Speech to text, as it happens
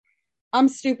I'm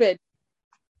stupid.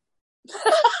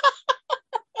 Hello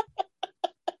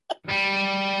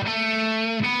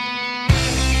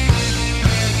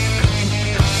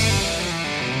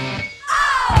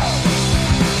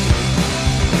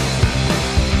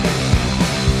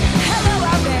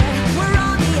out there, we're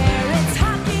on the air. It's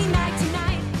hockey night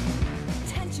tonight.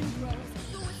 Tension grows.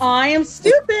 I am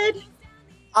stupid,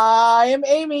 I am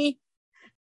Amy.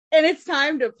 and it's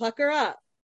time to pucker up.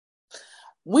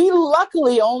 We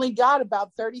luckily only got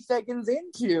about 30 seconds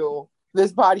into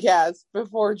this podcast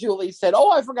before Julie said,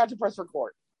 "Oh, I forgot to press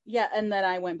record." Yeah, and then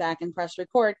I went back and pressed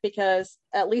record because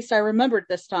at least I remembered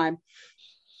this time.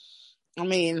 I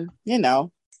mean, you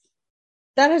know.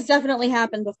 That has definitely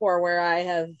happened before where I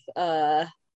have I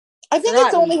think forgotten.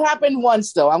 it's only happened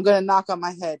once, though. I'm going to knock on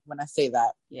my head when I say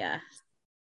that. Yeah.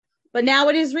 But now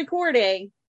it is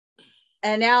recording,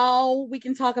 and now we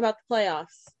can talk about the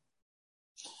playoffs.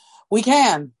 We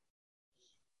can.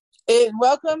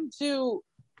 Welcome to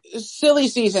silly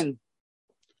season.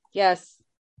 Yes.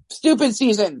 Stupid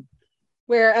season.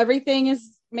 Where everything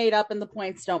is made up and the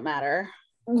points don't matter.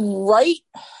 Right?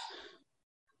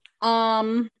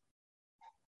 Where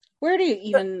do you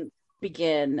even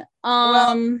begin?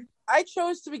 Well, I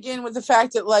chose to begin with the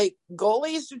fact that, like,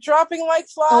 goalies are dropping like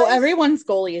flies. Oh, everyone's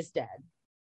goalie is dead.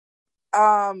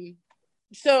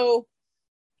 So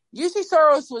UC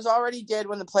Soros was already dead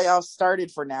when the playoffs started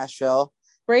for Nashville.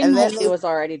 Braden Holtby was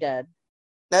already dead.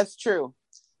 That's true.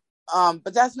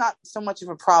 But that's not so much of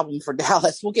a problem for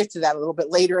Dallas. We'll get to that a little bit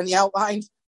later in the outline.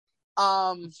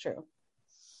 That's true.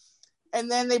 And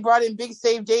then they brought in Big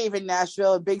Save Dave in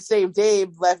Nashville, and Big Save Dave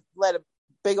let a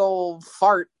big old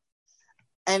fart.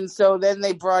 And so then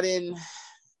they brought in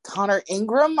Connor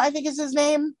Ingram, I think is his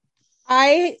name.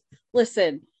 I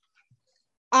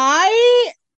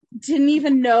didn't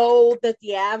even know that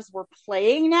the Avs were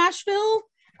playing Nashville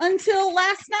until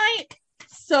last night.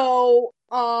 So,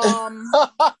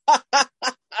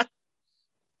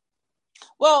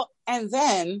 well, and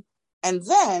then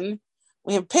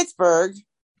we have Pittsburgh,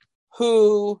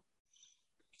 who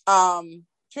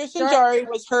Tristan Jarry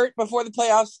was hurt before the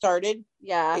playoffs started.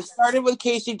 Yeah. They started with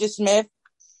Casey DeSmith.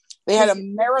 They had a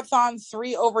marathon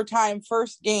 3 overtime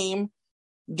first game,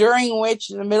 during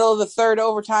which in the middle of the third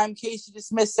overtime, Casey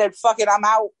DeSmith said, "Fuck it, I'm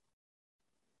out."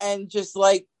 And just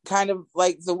like kind of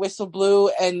like the whistle blew,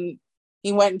 and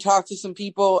he went and talked to some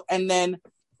people, and then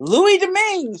Louis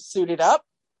Domingue suited up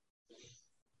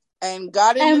and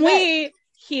got in. And we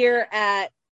here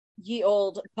at Ye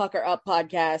Old Pucker Up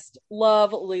podcast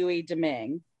love Louis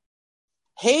Domingue.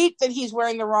 Hate that he's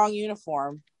wearing the wrong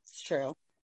uniform. It's true.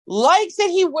 Like that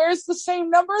he wears the same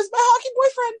number as my hockey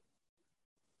boyfriend.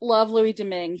 Love Louis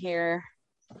Domingue here.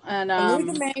 And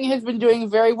Louis Domingue has been doing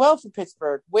very well for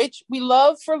Pittsburgh, which we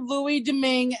love for Louis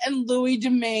Domingue and Louis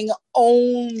Domingue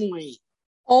only.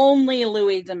 Only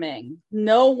Louis Domingue.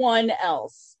 No one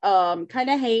else. Kind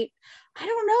of hate. I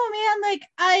don't know, man. Like,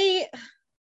 I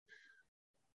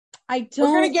don't.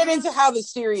 We're going to get into how the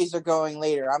series are going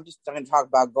later. I'm just going to talk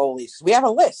about goalies. We have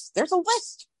a list. There's a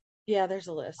list. Yeah, there's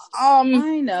a list. I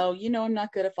know. You know I'm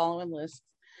not good at following lists.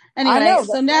 Anyway,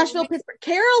 so Nashville, Pittsburgh.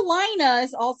 Carolina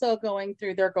is also going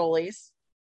through their goalies.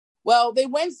 Well, they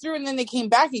went through and then they came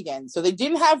back again. So they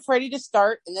didn't have Freddie to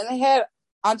start, and then they had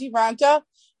Antti Ranta,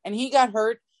 and he got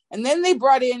hurt. And then they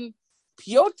brought in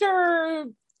Piotr,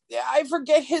 I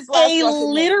forget his last name. A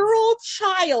literal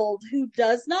child who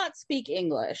does not speak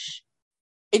English.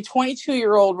 A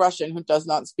 22-year-old Russian who does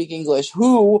not speak English,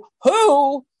 who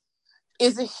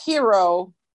is a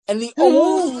hero and the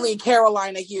only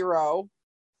Carolina hero.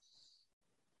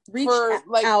 Reached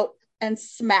out and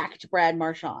smacked Brad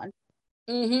Marchand.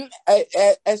 Mm-hmm,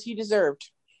 as he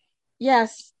deserved.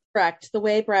 Yes, correct. The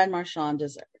way Brad Marchand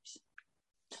deserves.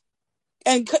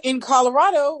 And in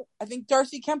Colorado, I think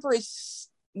Darcy Kemper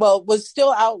was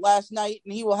still out last night,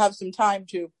 and he will have some time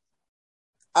to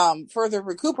further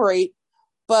recuperate.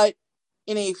 But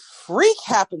in a freak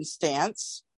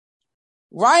happenstance,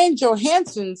 Ryan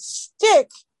Johansson's stick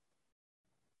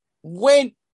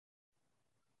went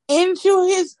into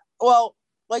his,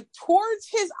 towards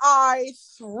his eye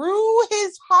through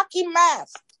his hockey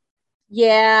mask.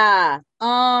 Yeah.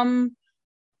 I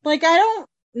don't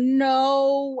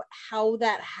know how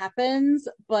that happens,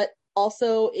 but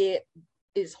also it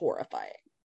is horrifying.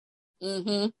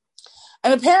 Mm-hmm.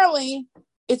 And apparently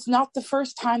it's not the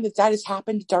first time that has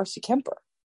happened to Darcy Kemper.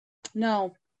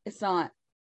 No, it's not.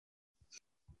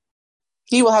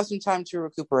 He will have some time to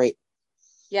recuperate.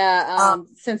 Yeah,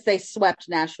 since they swept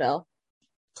Nashville.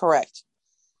 Correct.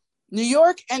 New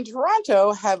York and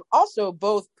Toronto have also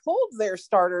both pulled their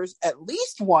starters at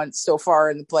least once so far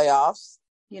in the playoffs.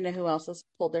 You know who else has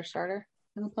pulled their starter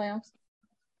in the playoffs?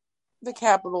 the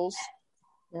Capitals.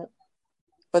 Yep.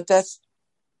 But that's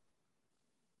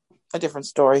a different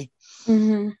story.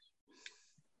 Mm-hmm.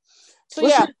 So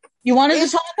yeah, you wanted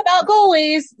to talk about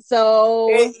goalies, so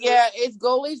it's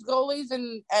goalies,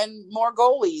 and more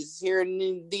goalies here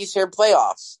in these here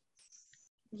playoffs.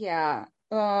 Yeah.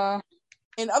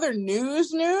 In other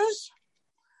news,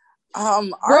 our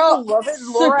beloved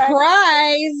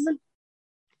surprise.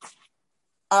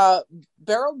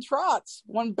 Barrel Trotz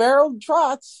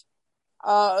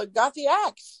got the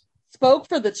axe. Spoke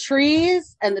for the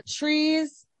trees, and the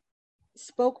trees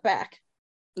spoke back.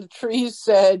 The trees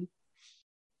said,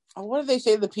 what do they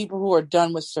say to the people who are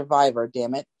done with Survivor,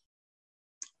 damn it?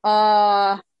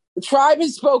 The tribe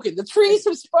has spoken. The trees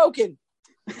have spoken.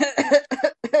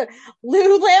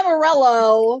 Lou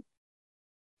Lamoriello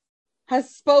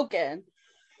has spoken.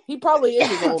 He probably is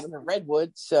as old in a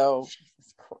redwood, so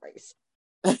Jesus Christ.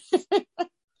 It's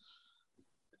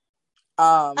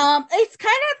kind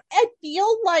of, I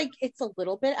feel like it's a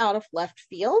little bit out of left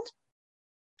field.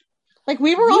 Like,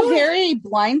 we were all very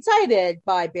blindsided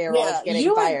by Barrels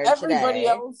getting fired and everybody today.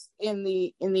 else in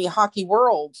the hockey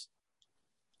world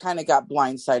kind of got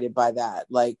blindsided by that.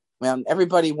 Like, man,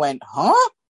 everybody went, huh?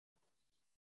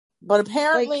 But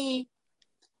apparently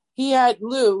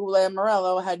Lou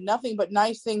Lamoriello had nothing but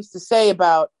nice things to say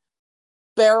about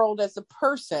Barrel as a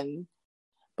person,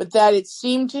 but that it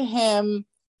seemed to him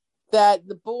that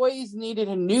the boys needed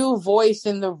a new voice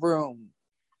in the room.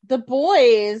 The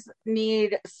boys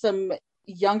need some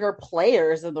younger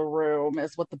players in the room,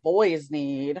 is what the boys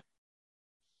need.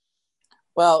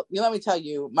 Well, let me tell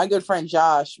you, my good friend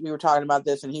Josh, we were talking about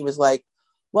this, and he was like,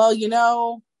 well,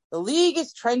 the league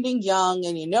is trending young,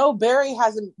 and Barry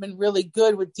hasn't been really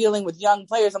good with dealing with young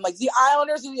players. I'm like, the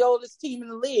Islanders are the oldest team in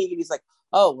the league. And he's like,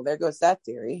 oh, well, there goes that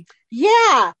theory.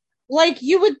 Yeah. Like,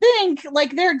 you would think,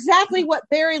 like, they're exactly what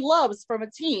Barry loves from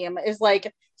a team, is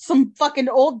like some fucking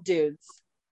old dudes.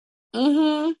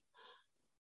 Mm-hmm.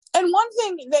 And one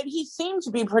thing that he seemed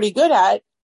to be pretty good at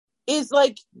is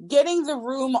like getting the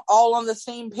room all on the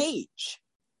same page.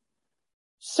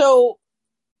 So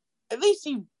at least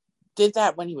he did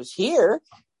that when he was here.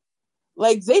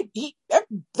 Like, they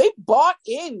bought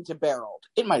into Barrel.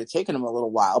 It might have taken him a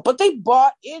little while, but they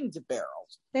bought into Barrel.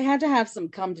 They had to have some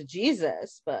come to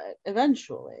Jesus, but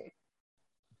eventually.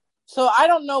 So I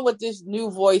don't know what this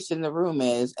new voice in the room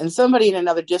is. And somebody in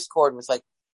another Discord was like,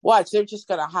 watch, they're just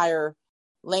going to hire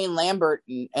Lane Lambert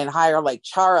and hire like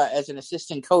Chara as an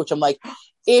assistant coach. I'm like,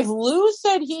 if Lou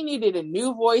said he needed a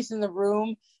new voice in the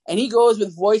room and he goes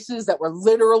with voices that were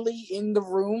literally in the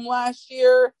room last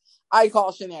year, I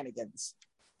call shenanigans.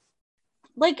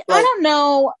 Like, I don't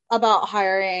know about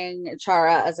hiring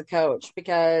Chara as a coach,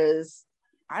 because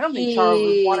I don't think Chara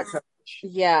would want to coach.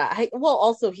 Yeah.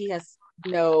 Also, he has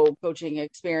no coaching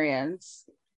experience.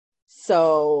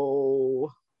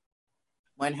 So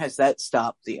when has that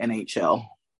stopped the NHL?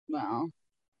 Well,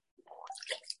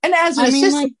 and as an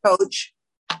assistant coach,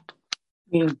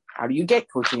 how do you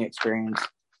get coaching experience?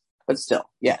 But still,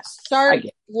 yes. Start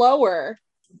lower.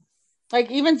 Like,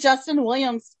 even Justin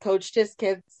Williams coached his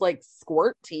kids' like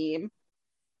squirt team.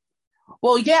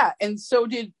 Well, yeah, and so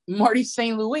did Marty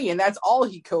St. Louis, and that's all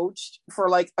he coached for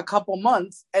like a couple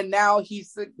months, and now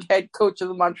he's the head coach of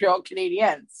the Montreal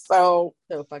Canadiens. So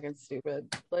fucking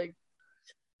stupid. Like,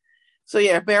 so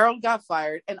yeah, Barrel got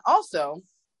fired, and also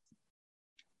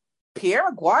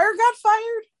Pierre McGuire got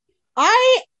fired.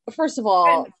 I first of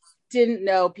all didn't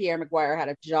know Pierre McGuire had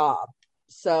a job.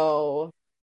 So,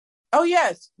 oh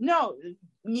yes, no,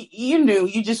 you knew,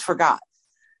 you just forgot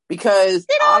because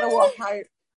Ottawa hired.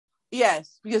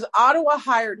 Yes, because Ottawa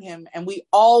hired him, and we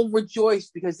all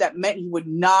rejoiced because that meant he would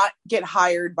not get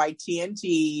hired by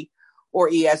TNT or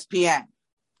ESPN.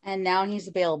 And now he's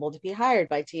available to be hired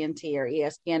by TNT or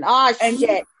ESPN. Ah,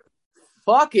 shit.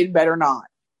 Fucking better not.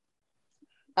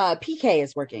 PK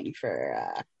is working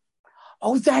for...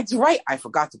 oh, that's right. I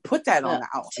forgot to put that on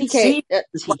now. PK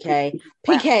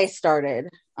started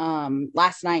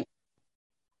last night.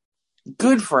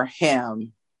 Good for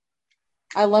him.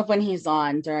 I love when he's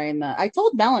on during the... I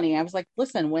told Melanie, I was like,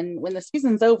 listen, when the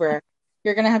season's over,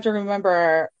 you're going to have to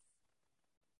remember,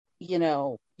 you're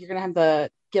going to have to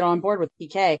get on board with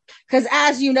PK. Because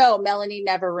as you know, Melanie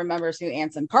never remembers who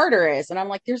Anson Carter is. And I'm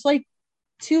like, there's like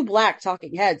 2 black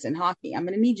talking heads in hockey. I'm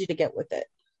going to need you to get with it.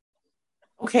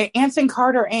 Okay, Anson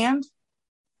Carter and?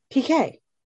 PK.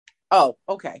 Oh,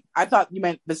 okay. I thought you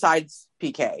meant besides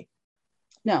PK.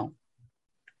 No.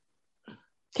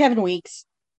 Kevin Weeks.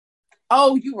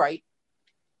 Oh, you're right.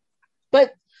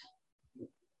 But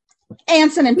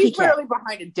Anson and he's PK. He's rarely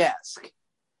behind a desk.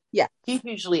 Yeah. He's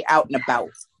usually out and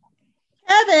about.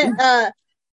 Kevin,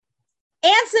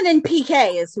 Anson and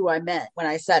PK is who I meant when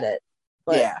I said it.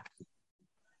 But Yeah.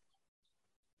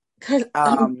 because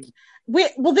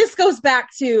well, this goes back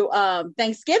to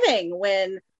Thanksgiving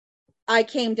when I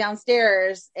came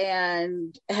downstairs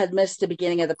and had missed the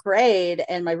beginning of the parade,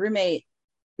 and my roommate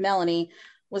Melanie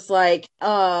was like,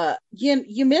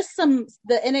 you missed the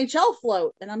NHL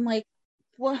float. And I'm like,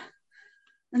 what?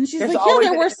 And she's There's like, yeah, always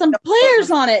there an were some NHL players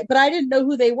float. on it, but I didn't know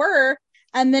who they were.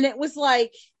 And then it was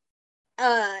like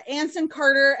Anson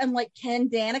Carter and like Ken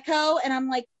Danico. And I'm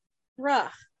like, bruh,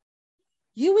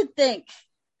 you would think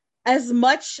as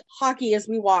much hockey as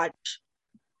we watch,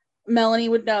 Melanie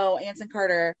would know Anson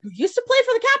Carter, who used to play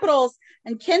for the Capitals,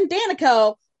 and Ken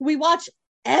Danico, who we watch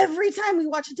every time we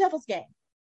watch a Devils game.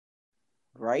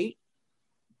 Right?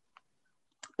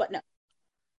 But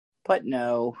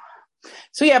no.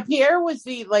 So yeah, Pierre was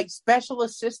the like special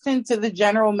assistant to the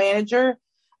general manager,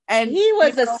 and he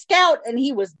was a scout, and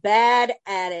he was bad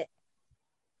at it.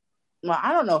 Well,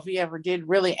 I don't know if he ever did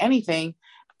really anything.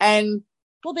 And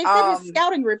well, they said his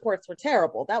scouting reports were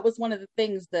terrible. That was one of the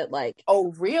things that, like,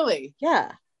 oh, really?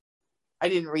 Yeah, I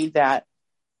didn't read that.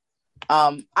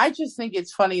 I just think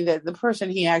it's funny that the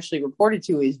person he actually reported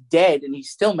to is dead, and he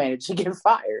still managed to get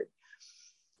fired.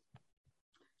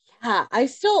 Yeah, I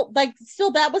still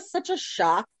that was such a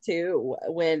shock too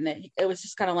when it was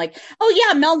just kind of like, oh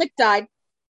yeah, Melnick died.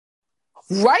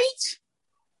 Right?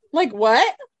 Like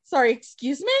what? Sorry,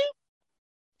 excuse me?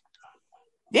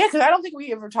 Yeah, because I don't think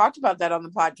we ever talked about that on the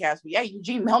podcast. But yeah,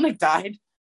 Eugene Melnick died.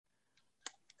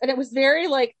 And it was very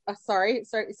like, sorry.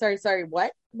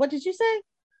 What did you say?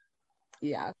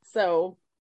 Yeah, so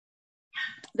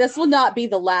this will not be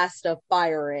the last of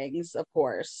firings, of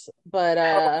course. But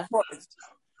of course.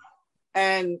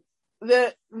 And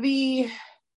the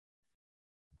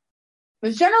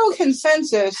general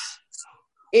consensus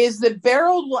is that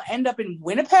Barold will end up in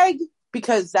Winnipeg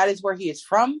because that is where he is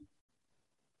from.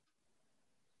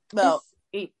 Well,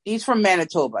 he's from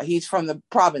Manitoba. He's from the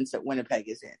province that Winnipeg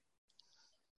is in.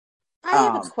 I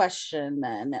have a question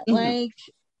then. Mm-hmm. Like,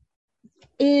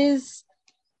 is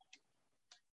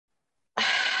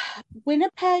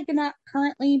Winnipeg not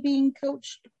currently being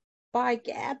coached by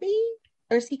Gabby?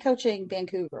 Or is he coaching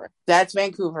Vancouver? That's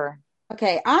Vancouver.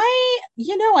 Okay, I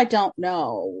don't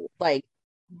know. Like,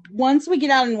 once we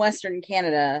get out in Western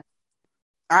Canada,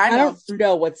 I don't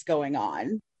know what's going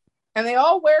on. And they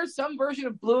all wear some version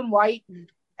of blue and white.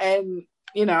 And,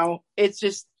 it's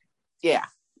just, yeah.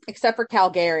 Except for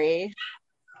Calgary.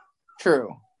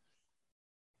 True.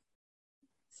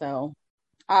 So,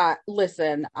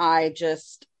 listen, I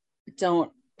just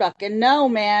don't fucking know,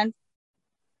 man.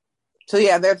 So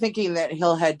yeah, they're thinking that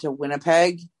he'll head to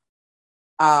Winnipeg.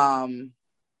 And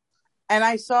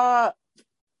I saw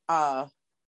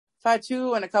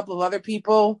Fatu and a couple of other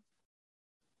people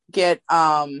get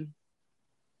on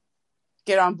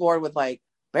board with like,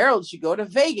 Barold should go to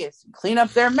Vegas and clean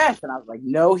up their mess. And I was like,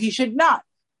 no, he should not.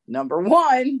 Number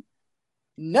one,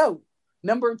 no.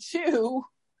 Number two,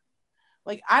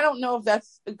 like, I don't know if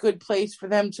that's a good place for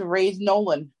them to raise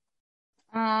Nolan.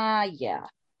 Yeah.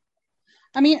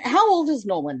 I mean, how old is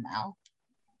Nolan now?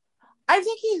 I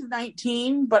think he's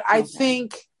 19, but I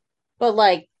think... But,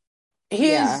 like,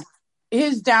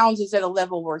 his Downs is at a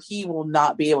level where he will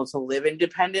not be able to live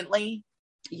independently.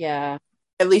 Yeah.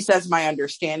 At least that's my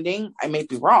understanding. I may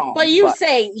be wrong. But you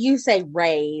say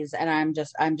raise, and I'm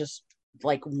just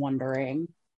like wondering.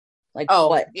 Like,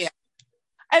 what? Yeah.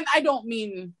 And I don't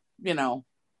mean,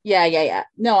 Yeah.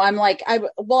 No, I'm like, I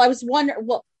was wondering,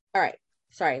 all right.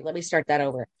 Sorry, let me start that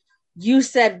over. You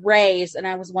said raise, and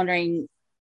I was wondering,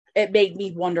 it made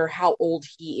me wonder how old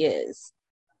he is.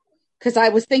 Because I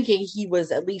was thinking he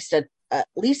was at least a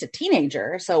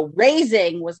teenager. So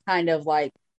raising was kind of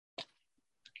like.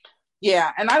 Yeah,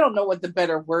 and I don't know what the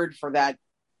better word for that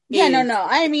is. Yeah, no.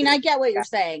 I mean, I get what you're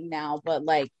saying now, but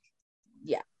like,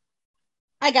 yeah.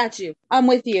 I got you. I'm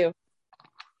with you.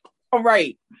 All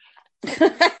right.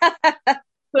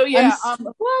 So yeah,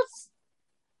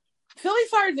 Philly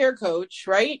fired their coach,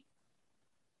 right?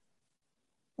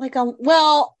 Like,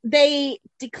 they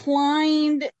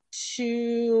declined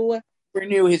to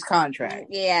renew his contract.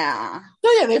 Yeah.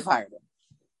 So yeah, they fired him.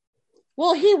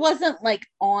 Well, he wasn't like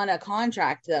on a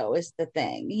contract though, is the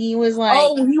thing. He was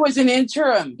like, he was an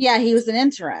interim. Yeah, he was an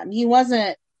interim. He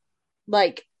wasn't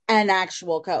like an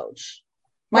actual coach.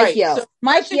 Mike Yeo. So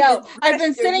Mike Yeo. I've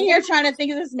been sitting here trying to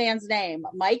think of this man's name.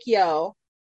 Mike Yeo.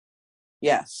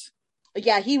 Yes.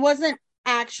 Yeah, he wasn't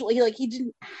actually, like, he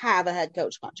didn't have a head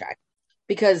coach contract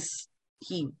because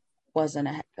he wasn't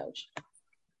a head coach.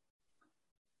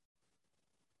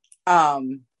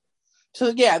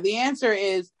 So yeah, the answer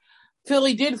is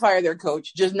Philly did fire their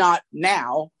coach, just not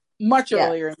now. much Yeah.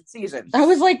 earlier in the season. I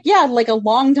was like, yeah, like a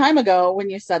long time ago when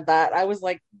you said that. I was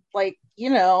like, you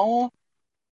know.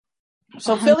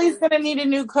 So Philly's going to need a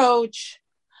new coach.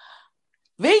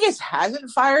 Vegas hasn't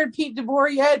fired Pete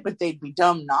DeBoer yet, but they'd be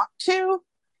dumb not to.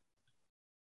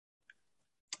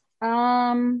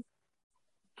 I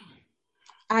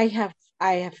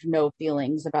have no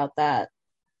feelings about that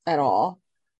at all.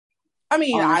 I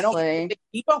mean, honestly. I don't think they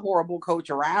keep a horrible coach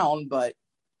around, but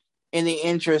in the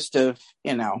interest of,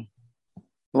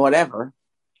 whatever.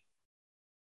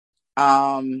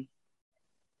 I'm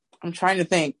trying to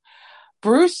think.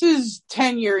 Bruce's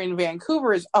tenure in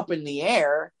Vancouver is up in the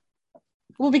air.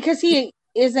 Well, because he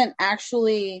isn't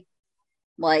actually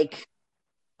like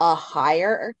a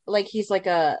hire, like he's like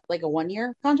a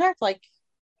 1-year contract. Like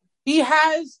he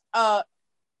has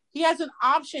an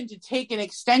option to take an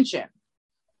extension,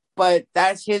 but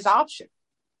that's his option.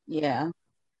 Yeah.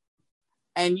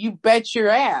 And you bet your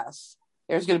ass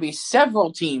there's going to be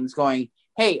several teams going,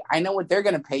 hey, I know what they're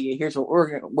going to pay you. Here's what we're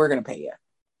going to pay you.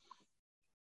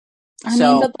 I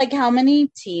mean, but like, how many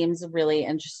teams are really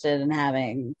interested in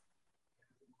having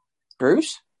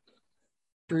Bruce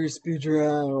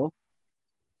Boudreaux?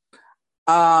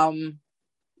 I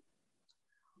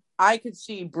could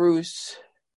see Bruce.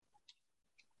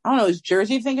 I don't know. Is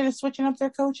Jersey thinking of switching up their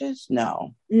coaches?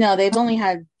 No, they've only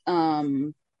had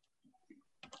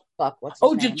what's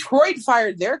his name? Detroit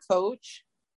fired their coach.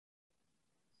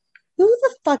 Who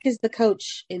the fuck is the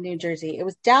coach in New Jersey? It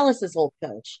was Dallas's old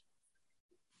coach.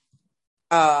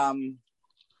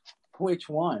 Which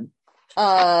one?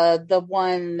 The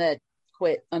one that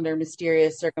quit under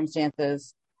mysterious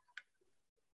circumstances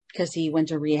because he went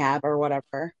to rehab or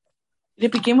whatever. Did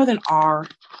it begin with an R?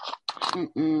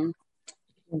 Mm-mm.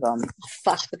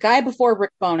 Fuck, the guy before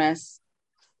Rick Bowness.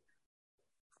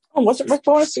 Oh, wasn't Rick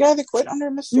Bowness the guy that quit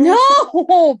under mysterious?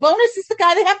 No, Bowness is the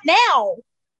guy they have now.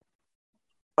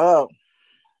 Oh,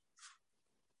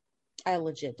 I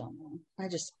legit don't know. I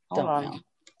just don't know.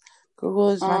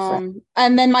 Google is my friend.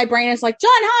 And then my brain is like, John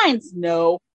Hines.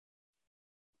 No.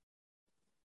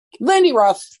 Lindy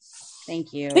Ruff.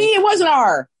 Thank you. See, it was an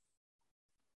R.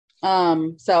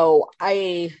 So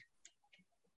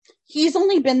he's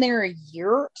only been there a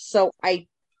year, so I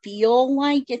feel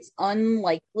like it's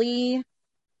unlikely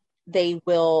they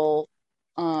will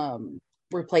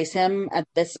replace him at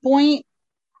this point.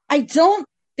 I don't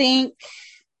think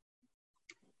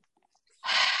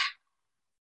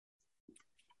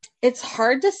it's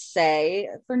hard to say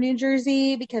for New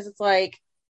Jersey because it's like,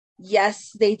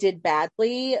 yes, they did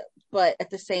badly, but at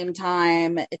the same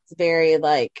time, it's very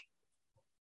like,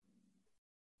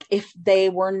 if they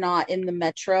were not in the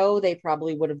Metro, they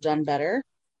probably would have done better.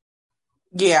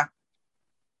 Yeah.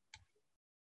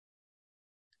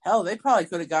 Hell, they probably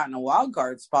could have gotten a wild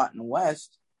card spot in the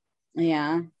West.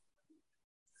 Yeah.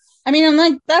 I mean, I'm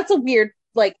like, that's a weird,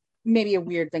 like, maybe a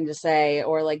weird thing to say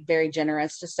or like very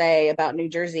generous to say about New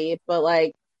Jersey, but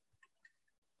like,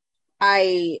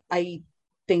 I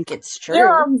think it's true.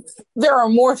 There are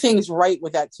more things right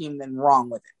with that team than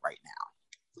wrong with it right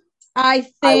now. I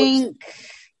think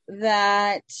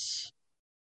that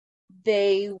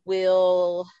they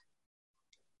will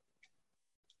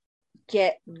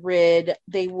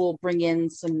they will bring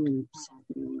in some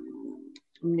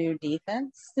new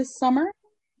defense this summer.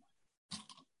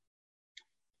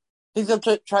 Think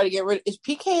they'll try to get rid. Is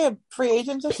PK a free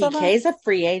agent this summer? PK's a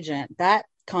free agent. That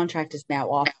contract is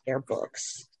now off their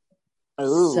books.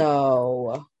 Ooh.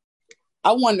 So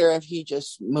I wonder if he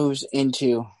just moves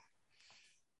into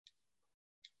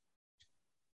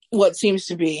what seems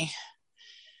to be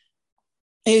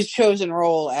his chosen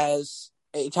role as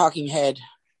a talking head.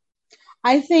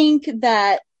 I think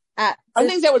that I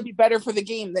think that would be better for the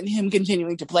game than him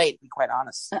continuing to play, to be quite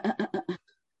honest.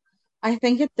 I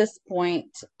think at this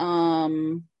point,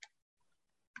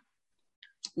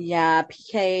 yeah,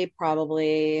 PK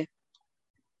probably.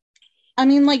 I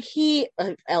mean, like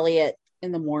Elliot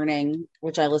in the morning,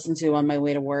 which I listened to on my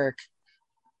way to work,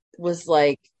 was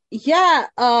like, yeah,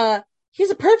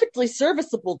 he's a perfectly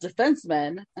serviceable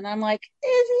defenseman. And I'm like,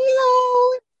 is he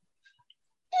though?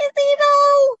 Is he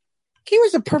though? He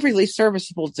was a perfectly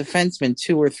serviceable defenseman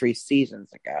 2 or 3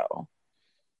 seasons ago.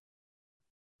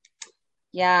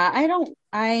 Yeah,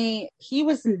 he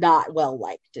was not well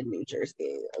liked in New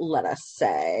Jersey, let us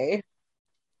say.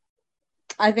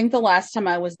 I think the last time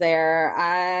I was there,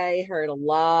 I heard a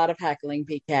lot of heckling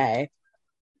PK.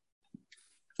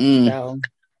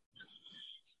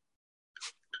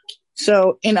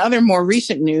 So in other more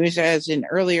recent news, as in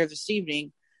earlier this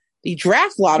evening, the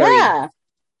draft lottery. Yeah.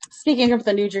 Speaking of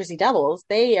the New Jersey Devils,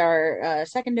 they are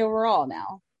second overall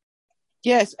now.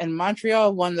 Yes, and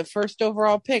Montreal won the first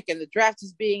overall pick, and the draft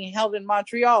is being held in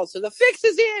Montreal, so the fix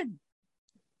is in.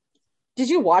 Did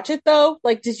you watch it though?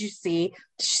 Like, did you see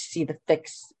the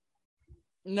fix?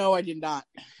 No, I did not.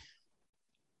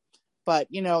 But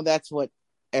that's what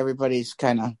everybody's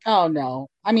kind of. Oh no.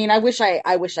 I mean, I wish I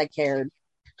cared.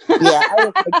 Yeah, I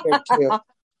wish I cared too.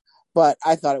 But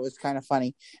I thought it was kind of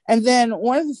funny. And then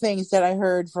one of the things that I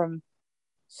heard from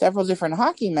several different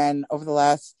hockey men over the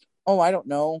last, I don't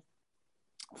know,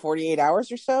 48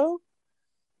 hours or so,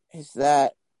 is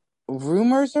that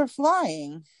rumors are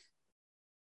flying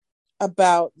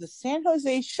about the San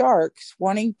Jose Sharks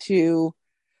wanting to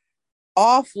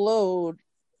offload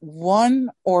one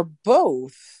or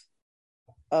both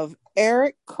of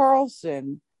Erik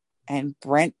Karlsson and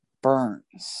Brent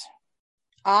Burns.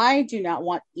 I do not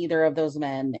want either of those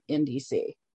men in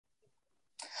DC.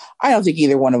 I don't think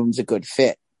either one of them is a good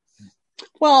fit.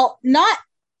 Well, not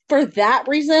for that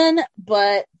reason,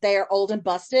 but they are old and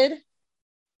busted.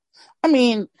 I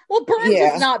mean, well, Burns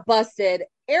is not busted.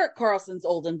 Erik Karlsson's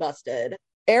old and busted.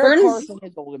 Erik Karlsson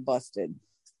is old and busted.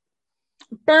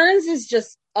 Burns is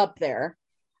just up there.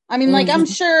 I mean, like, I'm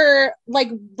sure, like,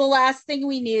 the last thing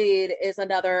we need is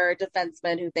another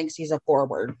defenseman who thinks he's a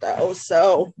forward, though.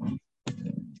 So,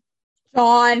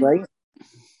 Sean. Right?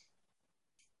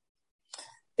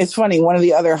 It's funny. One of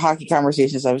the other hockey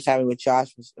conversations I was having with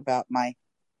Josh was about my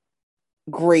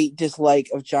great dislike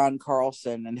of John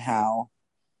Carlson and how,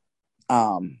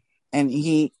 and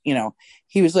he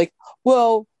was like,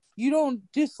 well, you don't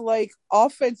dislike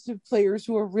offensive players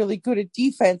who are really good at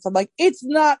defense. I'm like, it's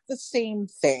not the same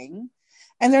thing.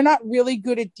 And they're not really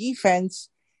good at defense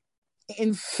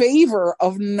in favor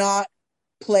of not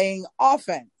playing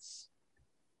offense.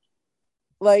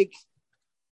 Like,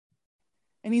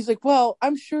 and he's like, well,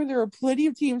 I'm sure there are plenty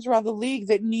of teams around the league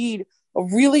that need a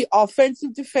really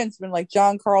offensive defenseman like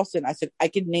John Carlson. I said, I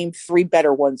could name 3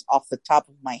 better ones off the top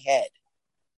of my head.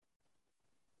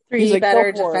 3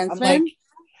 better defensemen? Like,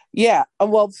 yeah,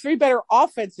 well, 3 better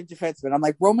offensive defensemen. I'm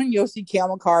like, Roman Josi, Cale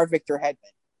Makar, Victor Hedman.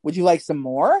 Would you like some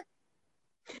more?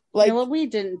 Like, what we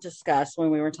didn't discuss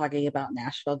when we were talking about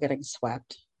Nashville getting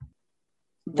swept.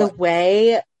 The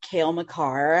way Cale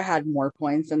Makar had more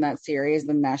points in that series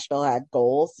than Nashville had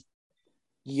goals.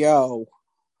 Yo.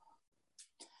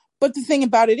 But the thing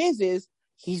about it is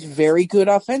he's very good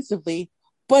offensively,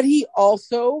 but he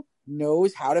also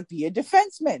knows how to be a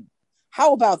defenseman.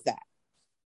 How about that?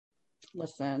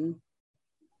 Listen,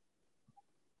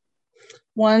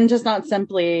 one does not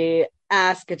simply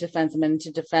ask a defenseman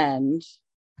to defend.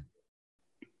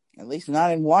 At least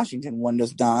not in Washington, one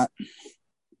does not.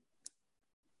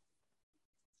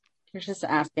 You're just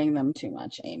asking them too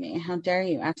much, Amy. How dare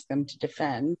you ask them to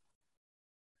defend?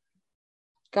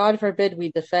 God forbid we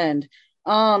defend.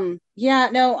 Yeah,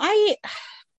 no, I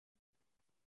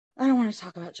don't want to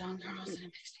talk about John Carlson. It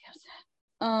makes me upset.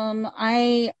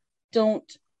 I don't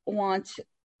want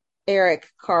Erik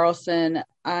Karlsson.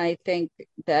 I think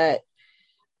that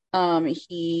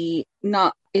he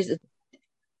is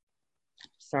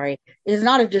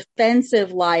not a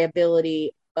defensive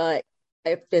liability, but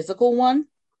a physical one.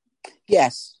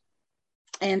 Yes.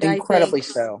 And incredibly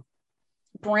so.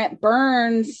 Brent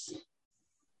Burns.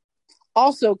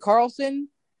 Also, Karlsson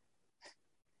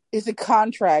is a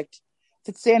contract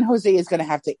that San Jose is going to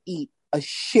have to eat a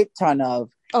shit ton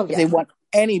of if they want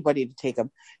anybody to take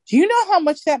him. Do you know how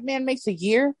much that man makes a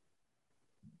year?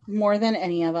 More than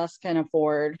any of us can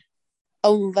afford.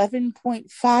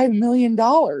 $11.5 million.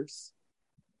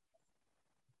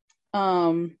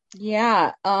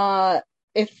 Yeah.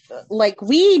 If like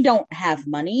we don't have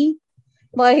money,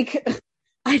 like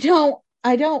I don't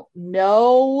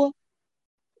know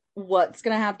what's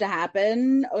gonna have to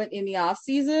happen in the off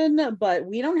season, but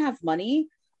we don't have money.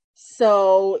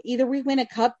 So either we win a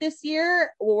cup this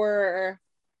year or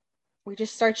we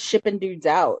just start shipping dudes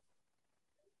out.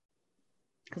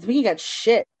 Because we got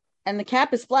shit. And the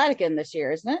cap is flat again this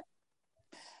year, isn't it?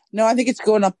 No, I think it's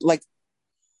going up like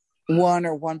 1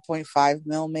 or 1.5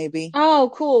 mil, maybe.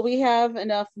 Oh, cool. We have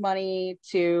enough money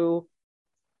to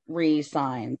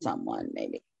re-sign someone,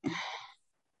 maybe.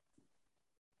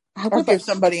 Or give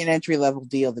somebody an entry-level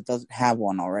deal that doesn't have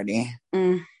one already.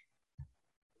 And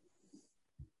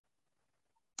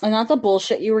not the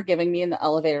bullshit you were giving me in the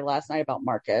elevator last night about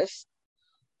Marcus.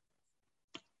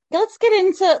 Let's get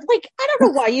into, like, I don't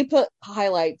know why you put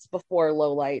highlights before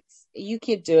lowlights. You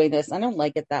keep doing this. I don't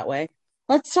like it that way.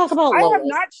 Let's talk about lowlights. I have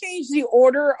not changed the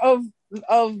order of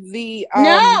the...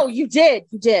 No, you did.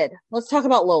 You did. Let's talk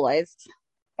about lowlights.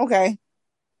 Okay.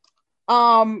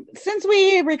 Since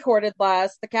we recorded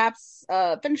last, the Caps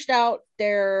finished out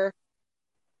their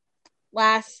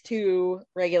last two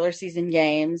regular season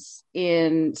games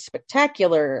in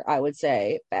spectacular, I would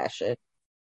say, fashion.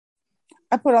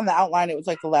 I put on the outline, it was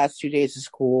like the last 2 days of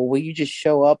school where you just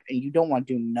show up and you don't want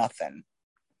to do nothing.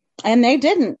 And they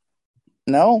didn't.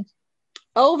 No.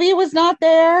 Ovi was not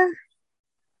there.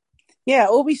 Yeah,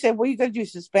 Obi said, what are you going to do,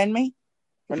 suspend me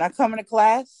for not coming to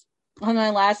class? On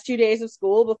my last 2 days of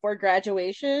school before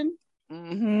graduation.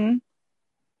 Mm-hmm.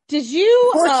 Did you...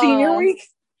 For senior week?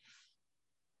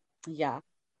 Yeah.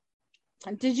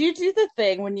 Did you do the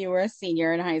thing when you were a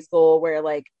senior in high school where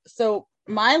like, so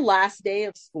my last day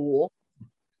of school,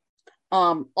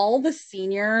 all the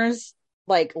seniors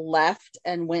like left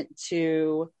and went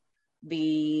to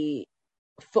the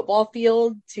football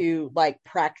field to like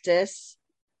practice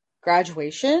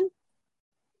graduation,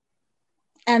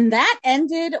 and that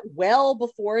ended well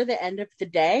before the end of the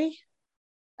day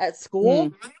at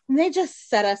school, and they just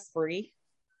set us free.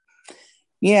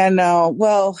 Yeah, no.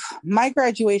 Well, my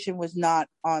graduation was not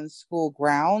on school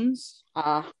grounds.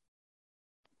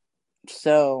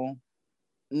 So,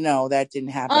 no, that didn't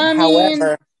happen. I mean,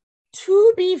 However,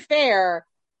 to be fair,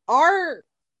 our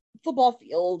football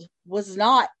field was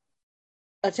not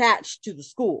attached to the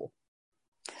school.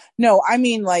 no, I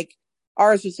mean, like,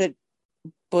 ours was at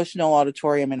Bushnell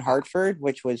Auditorium in Hartford,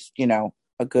 which was,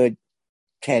 a good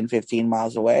 10, 15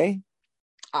 miles away.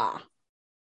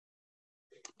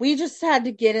 We just had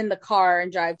to get in the car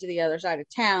and drive to the other side of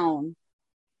town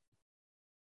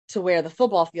to where the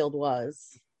football field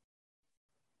was.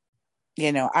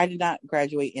 I did not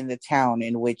graduate in the town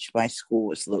in which my school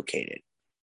was located.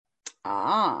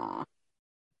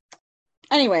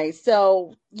 Anyway,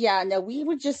 so yeah, no, we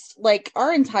would just like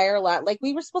our entire lot, like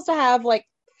we were supposed to have like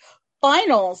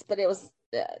finals, but it was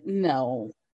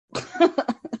no.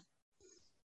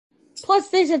 Plus,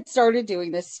 they had started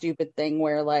doing this stupid thing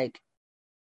where like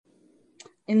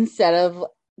instead of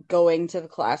going to the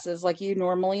classes like you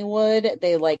normally would,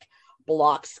 they like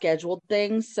block scheduled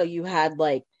things, so you had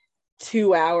like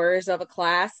 2 hours of a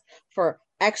class for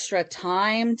extra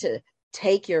time to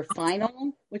take your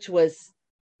final, which was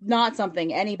not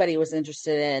something anybody was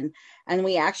interested in. And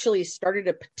we actually started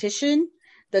a petition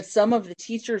that some of the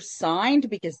teachers signed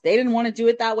because they didn't want to do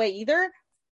it that way either.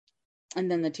 And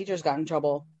then the teachers got in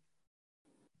trouble.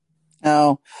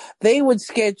 Oh, they would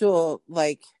schedule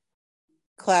like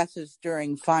classes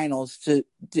during finals to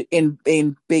in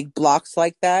big blocks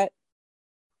like that.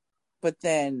 But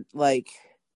then, like,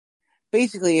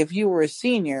 basically, if you were a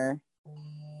senior,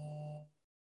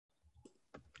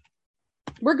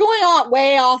 we're going on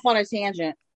way off on a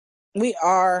tangent. We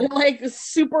are like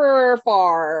super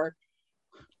far.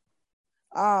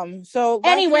 So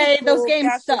anyway, those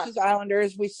games sucked. Versus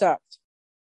Islanders, we sucked.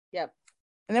 Yep.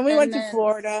 And then we went to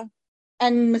Florida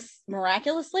and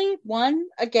miraculously won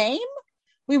a game.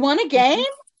 We won a game.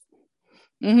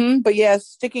 But yes,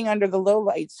 sticking under the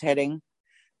lowlights heading,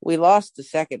 we lost the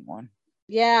second one.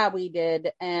 Yeah, we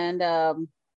did, and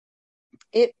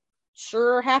it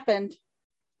sure happened.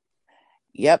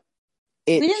 Yep,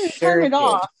 we didn't turn it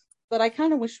off, but I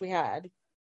kind of wish we had.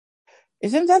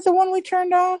 Isn't that the one we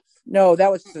turned off? No,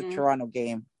 that was the Toronto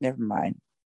game. Never mind.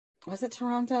 Was it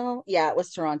Toronto? Yeah, it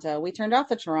was Toronto. We turned off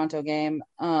the Toronto game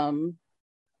and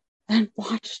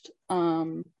watched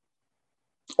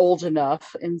Old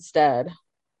Enough instead.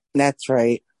 That's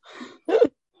right.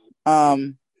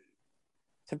 The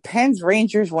Pens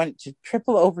Rangers went to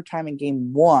triple overtime in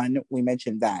game 1. We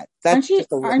mentioned that. That's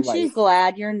aren't you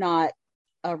glad you're not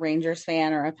a Rangers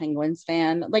fan or a Penguins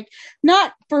fan? Like,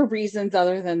 not for reasons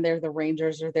other than they're the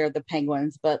Rangers or they're the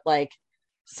Penguins, but like,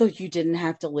 so you didn't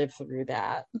have to live through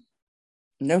that.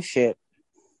 No shit.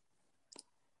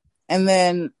 And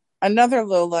then another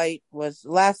low light was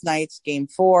last night's game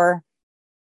 4,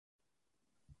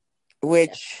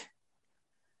 which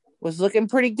was looking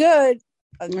pretty good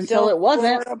until it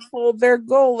wasn't. Florida pulled their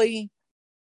goalie,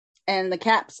 and the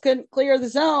Caps couldn't clear the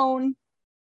zone.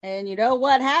 And you know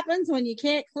what happens when you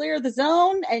can't clear the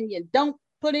zone and you don't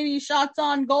put any shots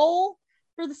on goal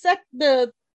for the second. They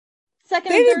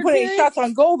didn't put any shots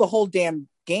on goal the whole damn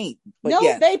game. But no,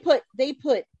 yes. they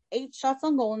put 8 shots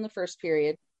on goal in the first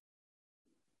period.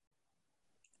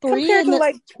 3 compared to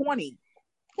like 20.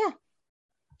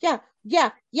 Yeah.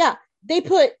 They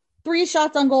put 3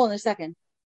 shots on goal in the second.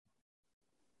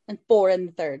 And 4 in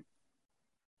the third.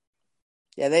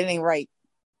 Yeah, that ain't right.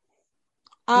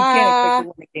 You can't expect to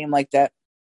win a game like that.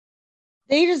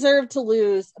 They deserve to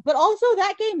lose. But also,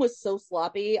 that game was so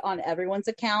sloppy on everyone's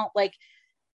account. Like,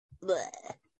 bleh.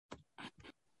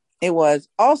 It was.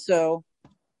 Also,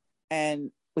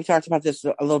 and we talked about this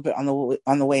a little bit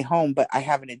on the way home, but I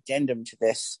have an addendum to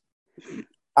this.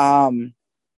 The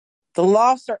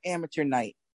Lofts are amateur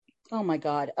night. Oh my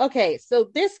God. Okay, so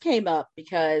this came up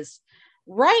because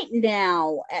right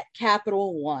now at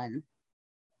Capital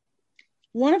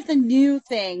one of the new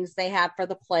things they have for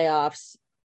the playoffs,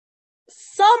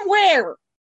 somewhere,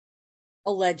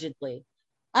 allegedly,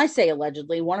 I say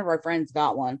allegedly, one of our friends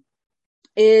got one,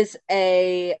 is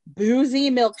a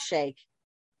boozy milkshake,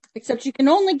 except you can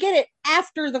only get it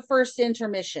after the first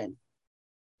intermission,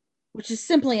 which is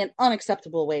simply an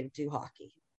unacceptable way to do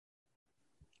hockey.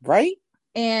 Right?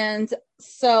 And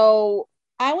so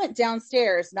I went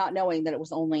downstairs not knowing that it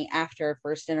was only after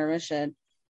first intermission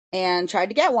and tried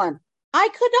to get one. I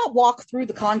could not walk through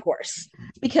the concourse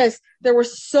because there were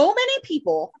so many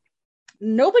people.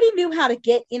 Nobody knew how to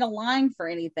get in a line for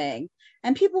anything.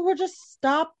 And people were just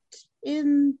stopped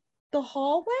in the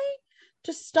hallway.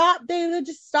 They would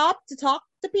just stop to talk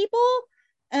to people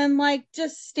and like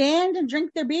just stand and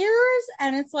drink their beers.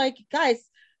 And it's like, guys,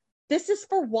 this is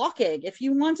for walking. If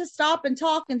you want to stop and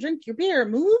talk and drink your beer,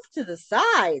 move to the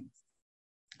sides.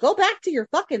 Go back to your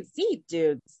fucking seat,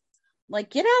 dudes. Like,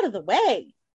 get out of the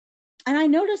way. And I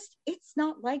noticed it's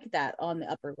not like that on the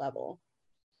upper level.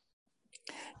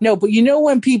 No, but you know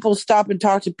when people stop and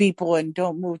talk to people and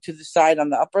don't move to the side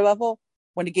on the upper level?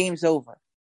 When the game's over.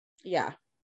 Yeah.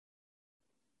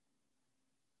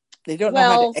 They don't know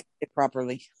how to exit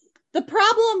properly. The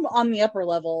problem on the upper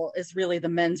level is really the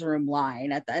men's room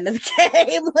line at the end of the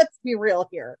game. Let's be real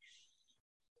here.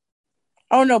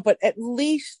 Oh, no, but at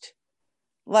least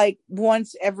like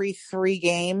once every 3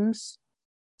 games,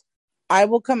 I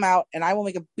will come out and I will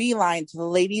make a beeline to the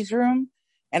ladies' room,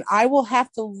 and I will have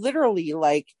to literally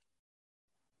like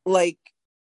break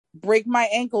my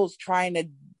ankles trying to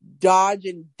dodge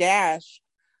and dash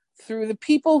through the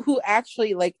people who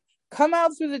actually like come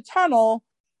out through the tunnel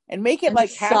and make it and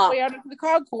like halfway out into the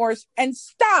concourse and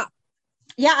stop.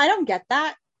 Yeah, I don't get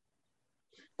that.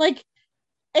 Like,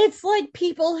 it's like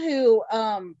people who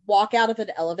walk out of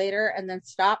an elevator and then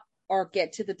stop, or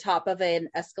get to the top of an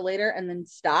escalator and then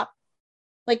stop.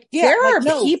 Like, yeah, there are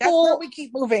people that's we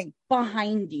keep moving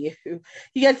behind you. You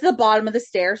get to the bottom of the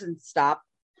stairs and stop.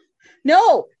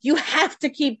 No, you have to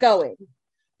keep going.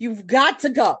 You've got to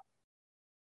go.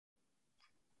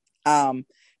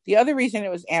 The other reason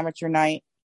it was amateur night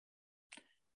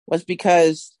was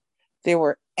because there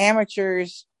were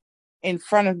amateurs in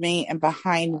front of me and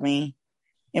behind me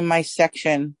in my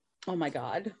section. Oh my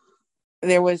God.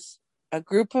 There was a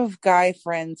group of guy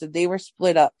friends and they were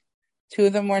split up. 2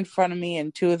 of them were in front of me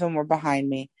and 2 of them were behind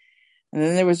me. And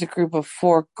then there was a group of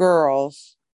 4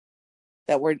 girls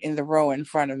that were in the row in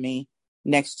front of me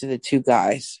next to the 2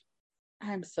 guys.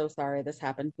 I'm so sorry this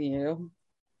happened to you.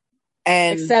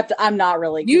 And except I'm not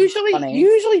really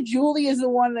usually Julie is the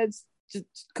one that's just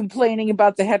complaining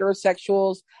about the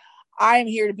heterosexuals. I'm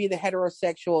here to be the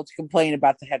heterosexual to complain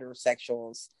about the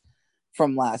heterosexuals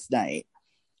from last night.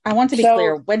 I want to be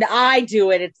clear. When I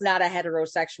do it, it's not a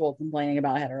heterosexual complaining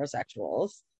about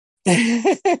heterosexuals.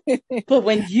 But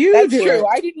when you That's do true. it,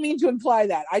 I didn't mean to imply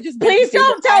that. I just please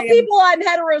don't tell people I'm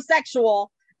heterosexual.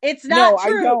 It's not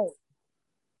true.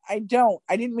 I don't.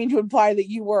 I didn't mean to imply that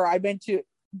you were. I meant to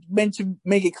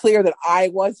make it clear that I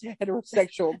was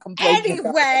heterosexual complaining.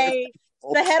 Anyway,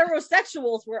 the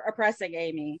heterosexuals were oppressing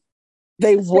Amy.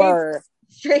 They were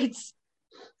straight.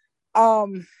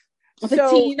 The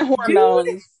so teen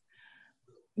hormones.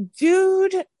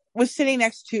 Dude was sitting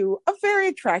next to a very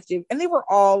attractive, and they were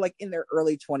all like in their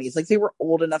early 20s. Like they were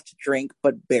old enough to drink,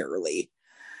 but barely.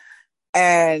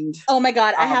 And oh my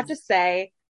God, I have to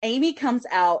say, Amy comes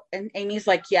out and Amy's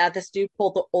like, yeah, this dude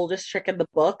pulled the oldest trick in the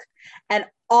book. And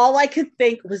all I could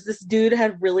think was this dude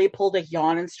had really pulled a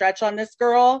yawn and stretch on this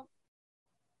girl.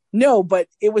 No, but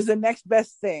it was the next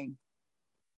best thing,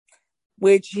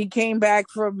 which he came back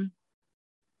from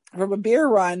a beer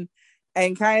run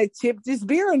and kind of tipped his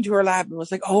beer into her lap and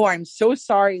was like, oh, I'm so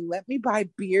sorry. Let me buy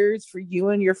beers for you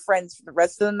and your friends for the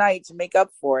rest of the night to make up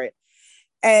for it.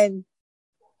 And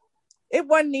it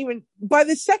wasn't even, by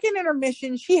the second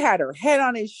intermission, she had her head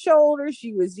on his shoulder.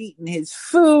 She was eating his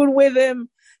food with him.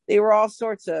 They were all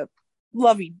sorts of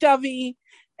lovey-dovey.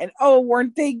 And, oh,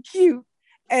 weren't they cute?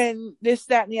 And this,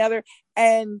 that, and the other.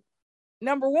 And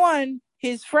number one,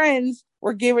 his friends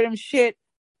were giving him shit.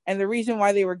 And the reason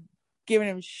why they were giving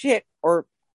him shit, or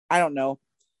I don't know,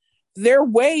 their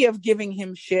way of giving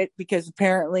him shit, because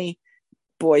apparently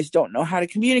boys don't know how to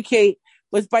communicate,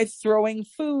 was by throwing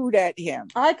food at him.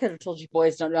 I could have told you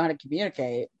boys don't know how to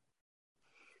communicate.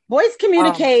 Boys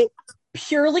communicate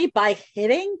purely by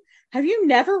hitting. Have you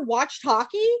never watched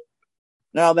hockey?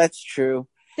 No, that's true.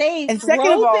 They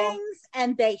throw things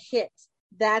and they hit.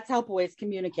 That's how boys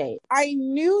communicate. I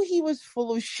knew he was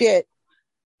full of shit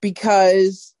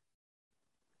because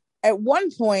at one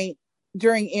point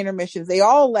during intermissions. They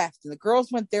all left, and the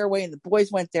girls went their way, and the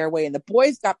boys went their way, and the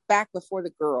boys got back before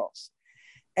the girls.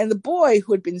 And the boy,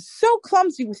 who had been so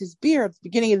clumsy with his beer at the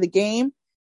beginning of the game,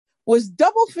 was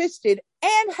double-fisted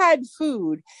and had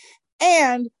food,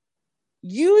 and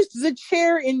used the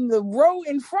chair in the row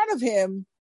in front of him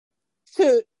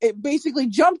to basically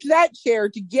jumped that chair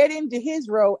to get into his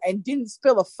row and didn't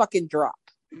spill a fucking drop.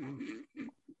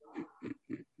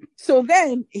 So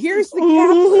then, here's the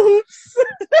capper.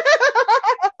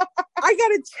 I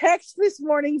got a text this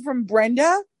morning from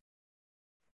Brenda,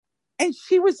 and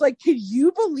she was like, "Could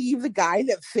you believe the guy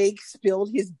that fake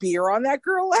spilled his beer on that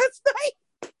girl last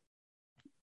night?"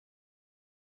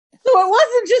 So it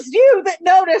wasn't just you that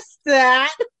noticed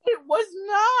that. It was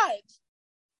not.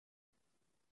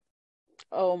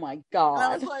 Oh my And God.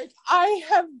 I was like, I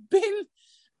have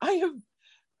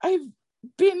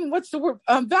been, what's the word?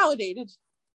 Validated.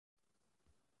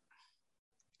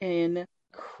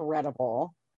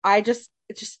 Incredible. It's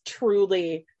just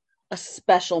truly a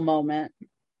special moment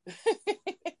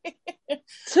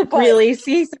to really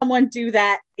see someone do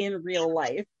that in real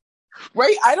life.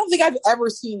 Right? I don't think I've ever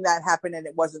seen that happen and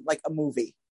it wasn't like a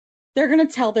movie. They're going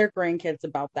to tell their grandkids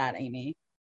about that, Amy.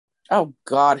 Oh,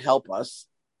 God help us.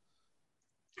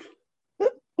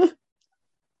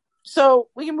 So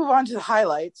we can move on to the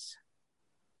highlights.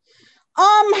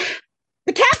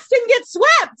 The Caps didn't get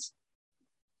swept.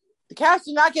 The Caps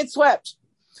did not get swept.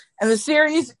 And the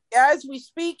series, as we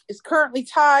speak, is currently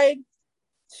tied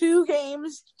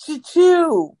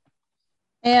 2-2.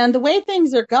 And the way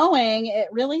things are going, it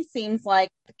really seems like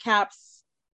the Caps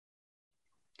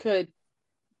could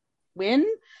win,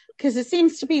 because it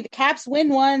seems to be the Caps win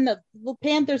one, the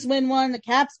Panthers win one, the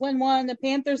Caps win one, the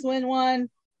Panthers win one.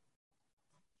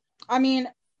 I mean,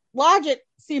 logic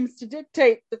seems to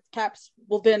dictate that the Caps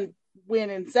will then win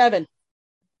in 7.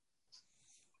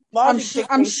 I'm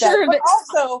sure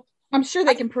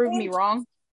they can prove me wrong.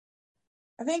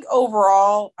 I think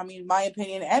overall, I mean, my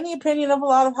opinion and the opinion of a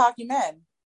lot of hockey men,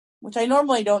 which I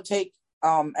normally don't take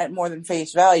at more than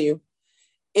face value,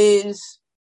 is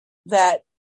that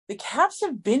the Caps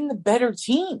have been the better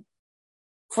team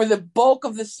for the bulk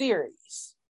of the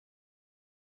series.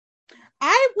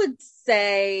 I would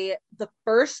say the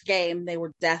first game, they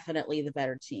were definitely the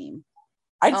better team.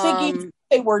 I'd say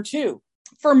they were too.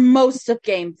 For most of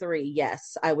game 3,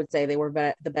 yes, I would say they were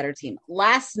the better team.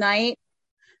 Last night,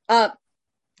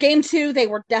 game 2, they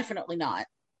were definitely not.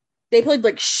 They played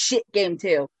like shit game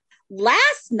 2.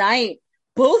 Last night,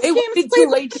 both games played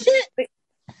like shit.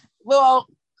 Well,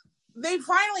 they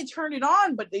finally turned it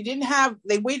on, but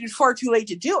they waited far too late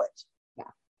to do it.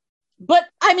 Yeah. But,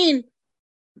 I mean,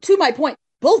 to my point,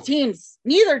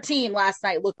 neither team last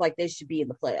night looked like they should be in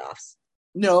the playoffs.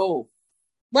 No.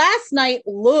 Last night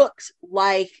looked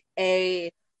like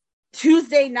a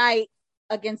Tuesday night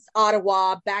against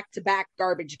Ottawa back-to-back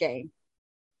garbage game.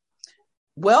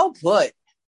 Well put.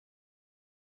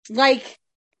 Like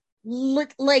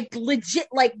legit,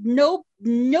 like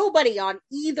nobody on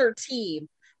either team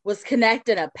was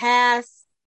connecting a pass.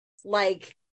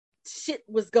 Like shit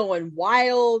was going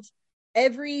wild.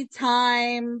 Every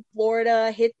time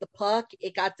Florida hit the puck,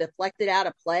 it got deflected out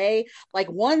of play.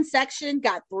 Like one section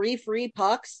got 3 free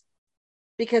pucks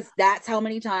because that's how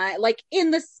many times, like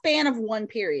in the span of one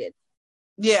period.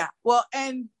 Yeah. Well,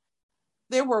 and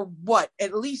there were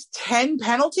at least 10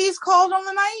 penalties called on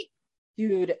the night?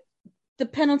 Dude, the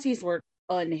penalties were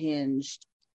unhinged.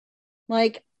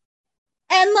 There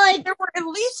were at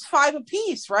least 5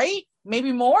 apiece, right?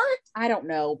 Maybe more? I don't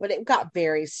know, but it got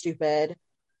very stupid.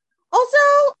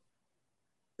 Also,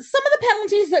 some of the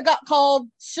penalties that got called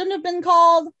shouldn't have been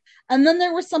called. And then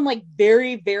there were some like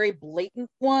very, very blatant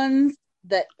ones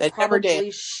that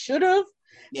probably should have.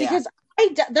 Yeah. Because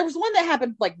there was one that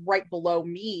happened like right below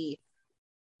me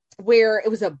where it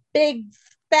was a big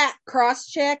fat cross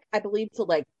check, I believe, to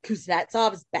like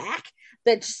Kuznetsov's back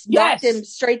that just knocked him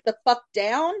straight the fuck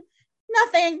down.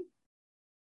 Nothing.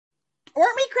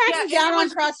 Weren't we cracking down on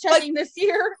cross checking this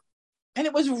year? And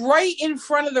it was right in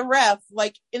front of the ref,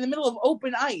 like in the middle of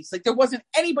open ice. Like there wasn't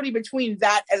anybody between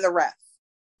that and the ref.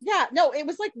 Yeah, no, it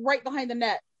was like right behind the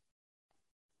net.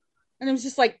 And it was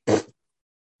just like,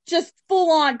 just full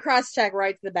on cross check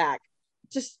right to the back.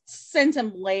 Just sent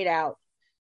him laid out.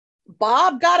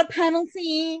 Bob got a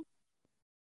penalty.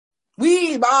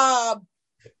 Oui, Bob.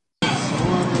 Bob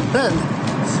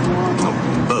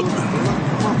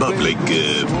like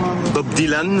Bob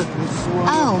Dylan.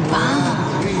 Oh, Bob.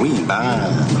 Oui,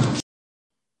 Bob.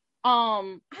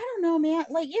 I don't know, man.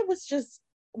 Like it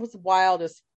was wild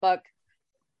as fuck.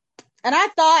 And I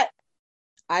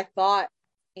thought,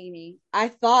 Amy,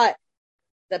 the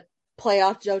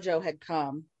playoff JoJo had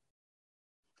come.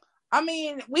 I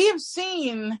mean, we have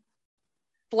seen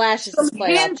Flashes of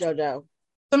playoff JoJo.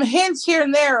 some hints here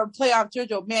and there of playoff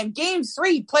JoJo. Man, game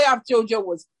 3, playoff JoJo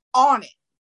was on it.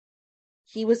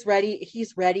 He was ready.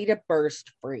 He's ready to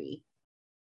burst free.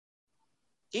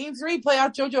 Game 3,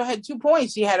 playoff JoJo had 2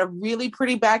 points. He had a really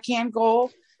pretty backhand goal.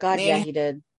 God, yeah, he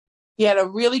did. He had a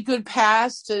really good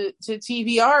pass to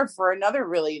TVR for another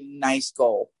really nice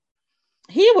goal.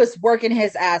 He was working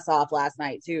his ass off last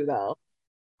night too, though.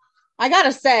 I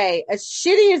gotta say, as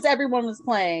shitty as everyone was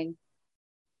playing,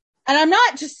 and I'm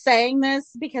not just saying this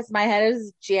because my head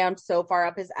is jammed so far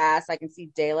up his ass I can see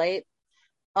daylight.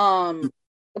 But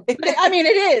I mean,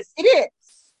 it is.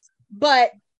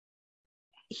 But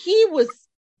he was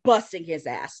busting his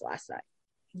ass last night.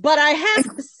 But I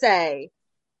have to say,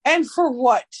 and for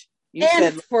what?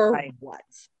 What?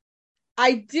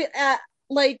 I did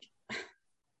like.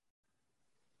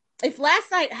 If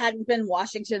last night hadn't been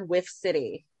Washington with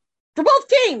City for both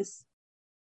teams,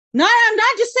 I'm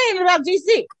not just saying it about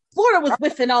DC. Florida was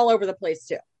whiffing all over the place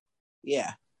too.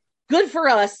 Yeah. Good for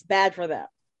us, bad for them.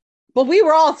 But we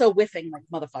were also whiffing like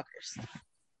motherfuckers.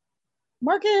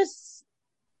 Marcus,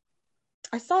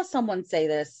 I saw someone say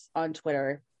this on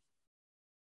Twitter.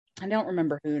 I don't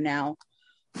remember who now.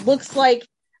 Looks like,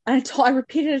 I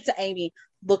repeated it to Amy,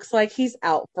 looks like he's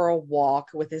out for a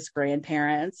walk with his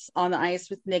grandparents on the ice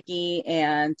with Nikki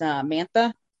and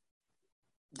Mantha.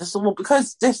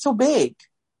 Because they're so big.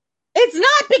 It's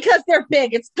not because they're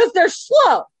big. It's because they're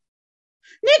slow.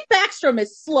 Nick Backstrom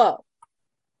is slow.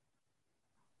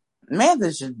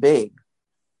 Mantha's just big.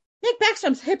 Nick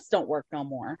Backstrom's hips don't work no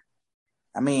more.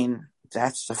 I mean,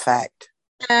 that's the fact.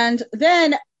 And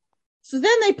then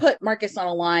they put Marcus on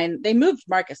a line. They moved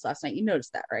Marcus last night. You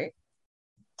noticed that, right?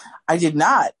 I did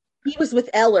not. He was with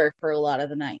Eller for a lot of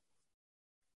the night.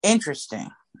 Interesting.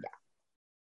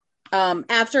 Yeah.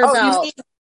 After about...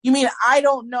 You mean I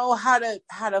don't know how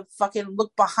to fucking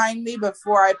look behind me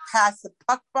before I pass the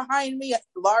puck behind me at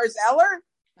Lars Eller?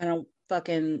 I don't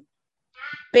fucking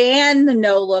ban the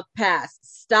no look pass.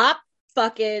 Stop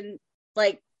fucking all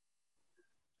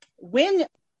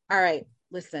right,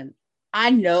 listen.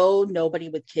 I know nobody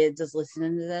with kids is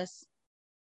listening to this,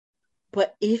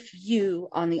 but if you,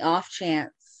 on the off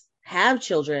chance, have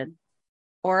children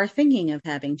or are thinking of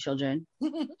having children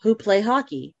who play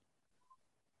hockey,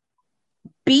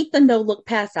 beat the no-look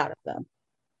pass out of them.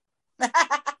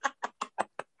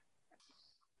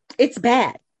 It's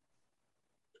bad.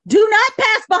 Do not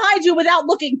pass behind you without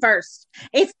looking first.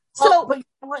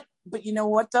 But you know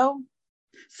what though?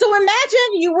 So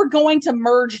imagine you were going to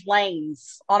merge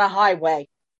lanes on a highway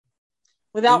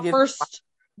without first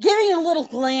giving a little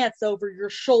glance over your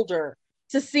shoulder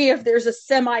to see if there's a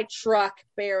semi-truck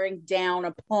bearing down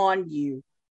upon you.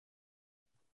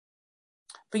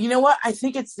 But you know what? I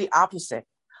think it's the opposite.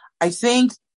 I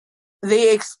think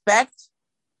they expect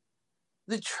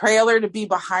the trailer to be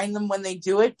behind them when they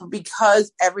do it, but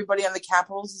because everybody on the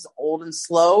Capitals is old and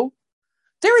slow,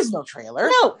 there is no trailer.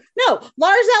 No.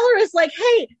 Lars Eller is like,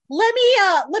 hey, let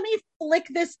me flick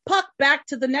this puck back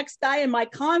to the next guy in my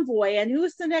convoy. And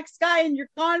who's the next guy in your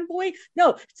convoy?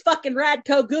 No, it's fucking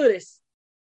Radko Gudas.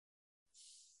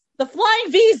 The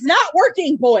flying V's not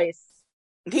working, boys.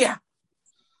 Yeah.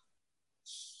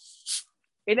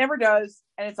 It never does,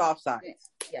 and it's offsides.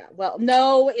 Yeah, well,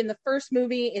 no, in the first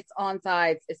movie, it's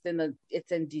onsides. It's in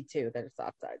D2 that it's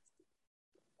offsides.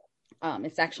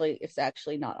 It's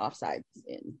actually not offsides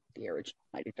in the original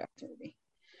Mighty Ducks movie.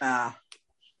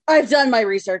 I've done my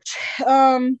research.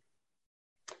 Yeah,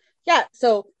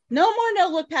 so no more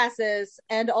no-look passes,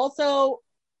 and also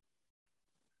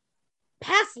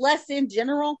pass less in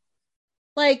general.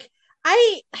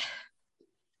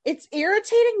 It's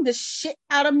irritating the shit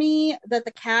out of me that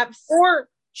the Caps or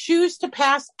choose to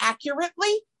pass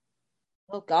accurately.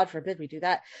 Oh, God forbid we do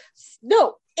that.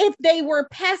 No, if they were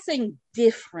passing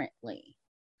differently,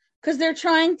 because they're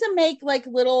trying to make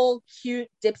little cute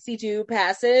dipsy-do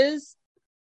passes,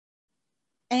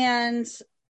 and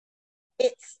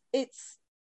it's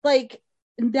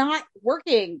not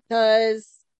working because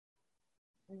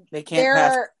they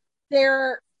can't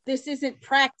pass. This isn't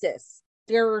practice.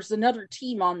 There's another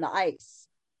team on the ice.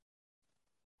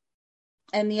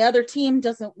 And the other team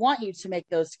doesn't want you to make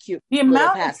those cute little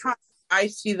passes. Of times I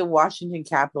see the Washington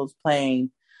Capitals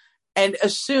playing and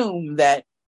assume that,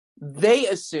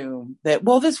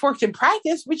 well, this worked in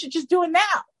practice, we should just do it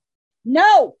now.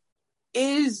 No.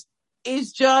 Is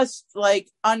just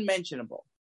unmentionable.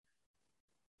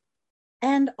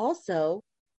 And also,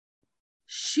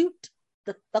 shoot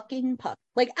the fucking puck.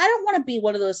 I don't want to be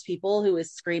one of those people who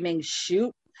is screaming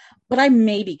shoot, but I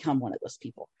may become one of those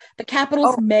people. The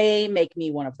Capitals may make me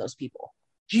one of those people.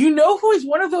 Do you know who is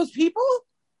one of those people?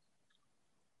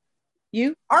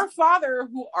 You? Our father,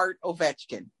 who Art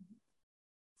Ovechkin.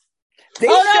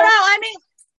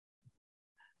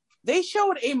 They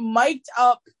showed a mic'd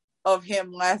up of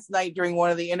him last night during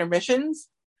one of the intermissions,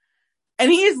 and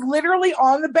he is literally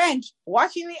on the bench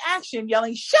watching the action,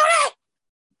 yelling, "Shut it!"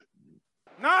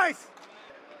 Nice!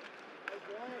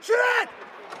 Shut it!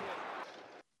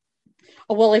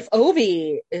 Well, if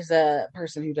Ovi is a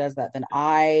person who does that, then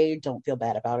I don't feel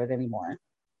bad about it anymore.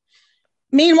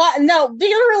 Meanwhile, no,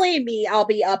 literally me, I'll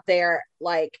be up there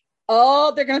like,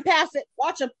 oh, they're going to pass it.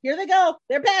 Watch them. Here they go.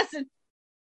 They're passing.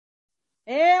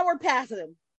 And we're passing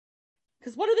them.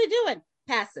 Because what are they doing?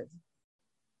 Passing.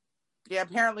 Yeah,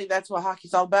 apparently that's what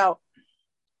hockey's all about.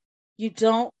 You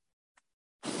don't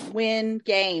win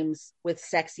games with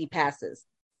sexy passes.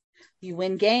 You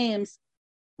win games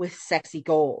with sexy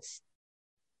goals.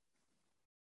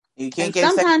 You can't And get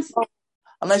sometimes,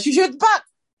 unless you shoot the puck.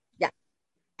 Yeah.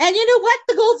 And you know what?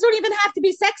 The goals don't even have to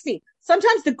be sexy.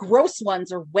 Sometimes the gross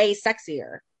ones are way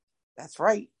sexier. That's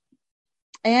right.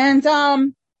 And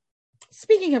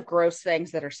speaking of gross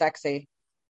things that are sexy,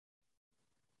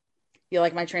 you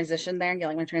like my transition there? You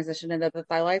like my transition into the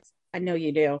highlights? I know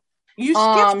you do. You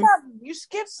skipped something. You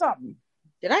skipped something.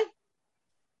 Did I?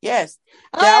 Yes.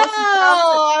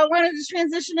 I wanted to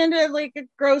transition into like a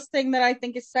gross thing that I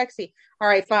think is sexy. All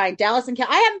right, fine. Dallas and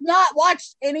I have not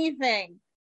watched anything.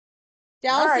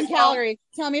 Dallas and Calgary.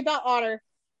 Tell me about Otter.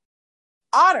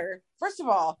 Otter. First of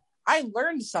all, I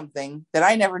learned something that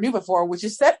I never knew before, which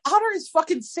is that Otter is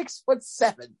fucking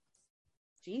 6'7".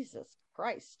 Jesus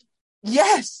Christ.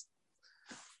 Yes.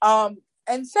 And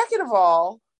second of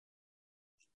all,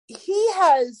 he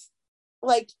has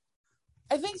like,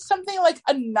 I think something like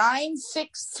a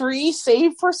 963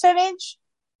 save percentage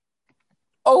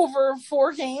over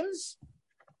 4 games.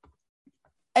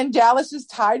 And Dallas is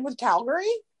tied with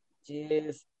Calgary.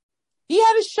 Jeez. He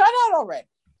had a shutout already.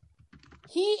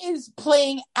 He is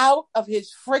playing out of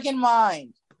his friggin'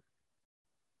 mind.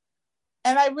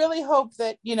 And I really hope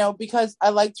that, you know, because I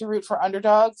like to root for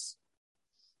underdogs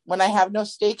when I have no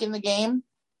stake in the game,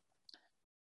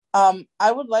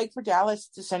 I would like for Dallas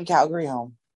to send Calgary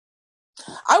home.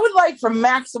 I would like for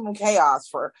maximum chaos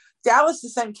for Dallas to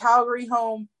send Calgary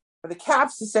home, for the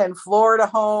Caps to send Florida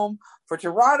home, for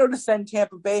Toronto to send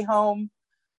Tampa Bay home.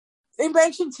 They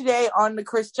mentioned today on the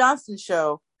Chris Johnston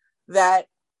show that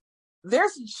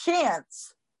there's a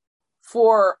chance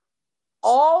for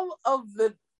all of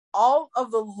the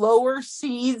lower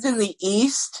seeds in the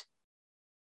East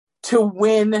to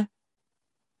win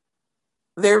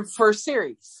their first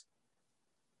series.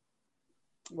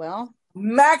 Well,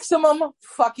 maximum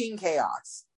fucking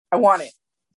chaos. I want it.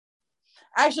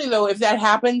 Actually, though, if that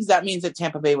happens, that means that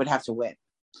Tampa Bay would have to win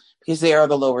because they are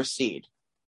the lower seed.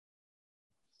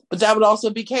 But that would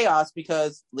also be chaos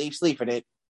because Leafs leafed it.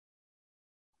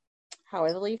 How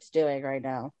are the Leafs doing right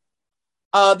now?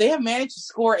 They have managed to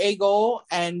score a goal,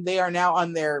 and they are now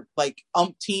on their like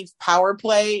umpteenth power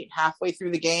play halfway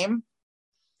through the game.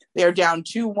 They are down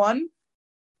 2-1.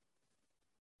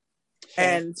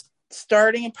 And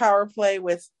starting a power play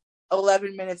with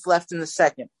 11 minutes left in the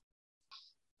second.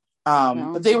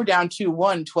 But they were down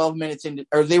 2-1 12 minutes into,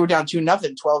 or they were down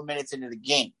 2-0 12 minutes into the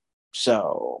game.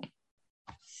 So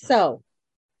now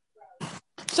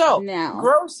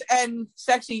gross and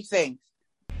sexy things.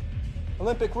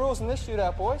 Olympic rules in this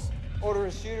shootout, boys. Order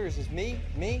of shooters is me,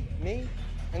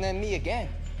 and then me again.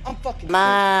 I'm fucking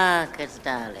Marcus,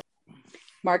 darling.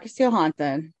 Marcus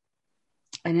Johansson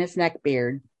and his neck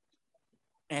beard.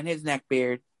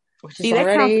 Which is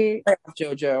already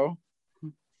JoJo.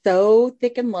 So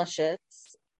thick and luscious.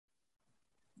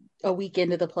 A week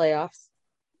into the playoffs.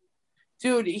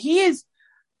 Dude, he is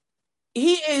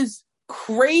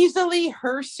crazily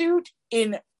hirsute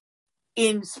in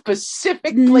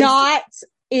specific places. Not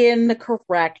in the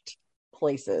correct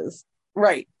places.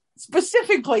 Right.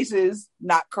 Specific places,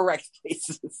 not correct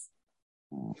places.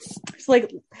 It's like,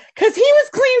 because he was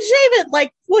clean shaven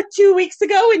like 2 weeks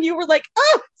ago, and you were like,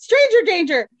 oh, stranger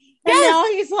danger. And now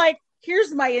he's like,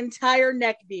 here's my entire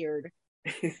neck beard.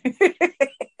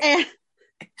 And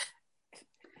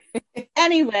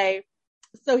anyway,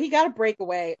 so he got a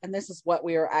breakaway, and this is what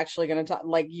we were actually going to talk,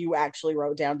 like you actually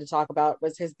wrote down to talk about,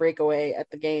 was his breakaway at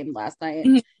the game last night,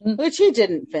 which he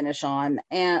didn't finish on.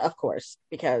 And of course,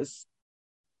 because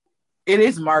it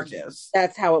is Marcus.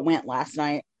 That's how it went last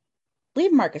night.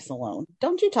 Leave Marcus alone.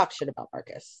 Don't you talk shit about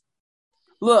Marcus.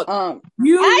 Look,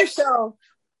 you yourself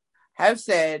have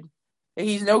said that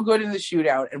he's no good in the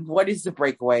shootout. And what is the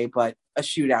breakaway but a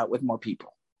shootout with more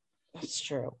people? That's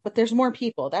true. But there's more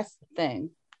people. That's the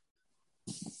thing.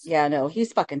 Yeah, no,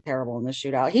 he's fucking terrible in the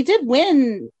shootout. He did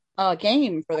win a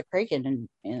game for the Kraken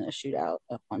in a shootout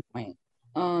at one point.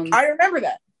 I remember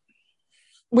that.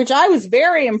 Which I was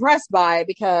very impressed by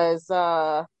because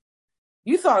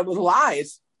You thought it was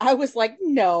lies. I was like,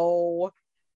 no.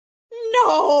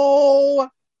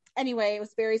 Anyway, it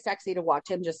was very sexy to watch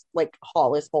him just like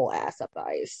haul his whole ass up the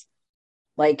ice,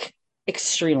 like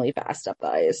extremely fast up the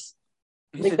ice.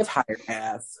 His Like entire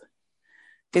ass.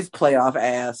 His playoff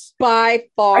ass. By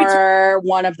far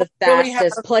one of the really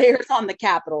fastest players on the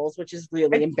Capitals, which is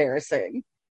really embarrassing.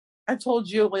 I told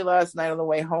Julie last night on the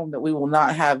way home that we will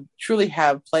not truly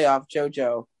have playoff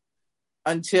JoJo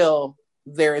until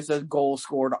there is a goal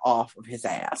scored off of his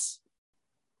ass.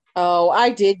 Oh, I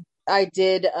did.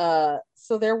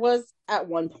 So there was at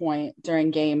one point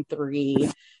during game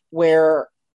 3 where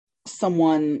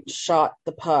someone shot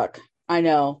the puck. I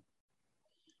know.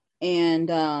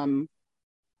 And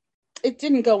it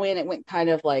didn't go in. It went kind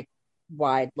of like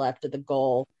wide left of the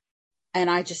goal. And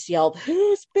I just yelled,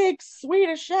 whose big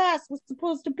Swedish ass was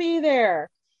supposed to be there?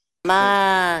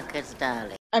 Marcus,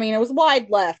 darling. I mean, it was wide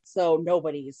left, so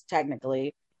nobody's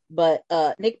technically, but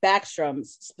Nick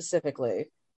Backstrom's specifically.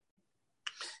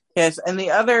 Yes, and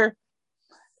the other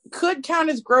could count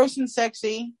as gross and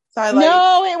sexy.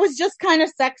 No, it was just kind of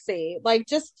sexy. Like,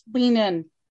 just lean in.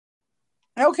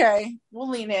 Okay, we'll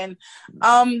lean in.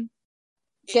 Gangsta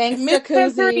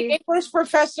Koozie. English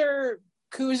professor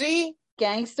Koozie.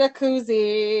 Gangsta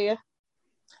Koozie.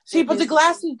 See, but the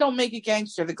glasses don't make it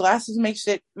gangster. The glasses makes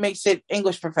it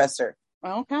English professor.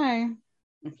 Okay,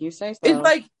 if you say so. It's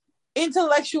like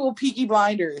intellectual Peaky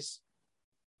Blinders.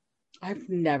 I've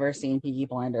never seen Peaky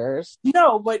Blinders.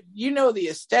 No, but you know the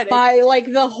aesthetic. By like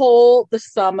the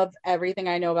sum of everything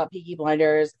I know about Peaky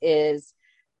Blinders is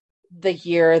the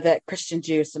year that Christian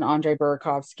Juice and Andre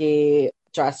Burakovsky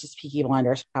dressed as Peaky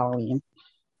Blinders for Halloween.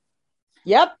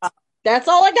 Yep. That's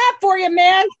all I got for you,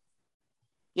 man.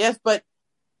 Yes, but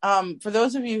for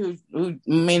those of you who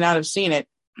may not have seen it,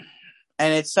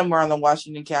 and it's somewhere on the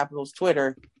Washington Capitals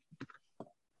Twitter,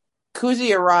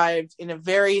 Koozie arrived in a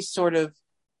very sort of,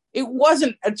 it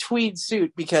wasn't a tweed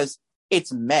suit because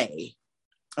it's May,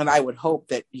 and I would hope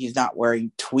that he's not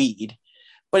wearing tweed,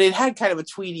 but it had kind of a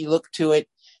tweedy look to it,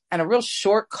 and a real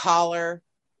short collar,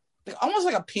 almost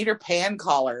like a Peter Pan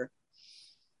collar,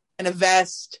 and a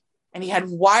vest, and he had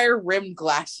wire-rimmed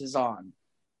glasses on.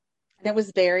 And it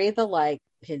was very the like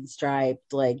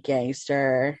pinstriped, like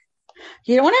gangster.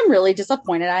 You know what I'm really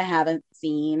disappointed I haven't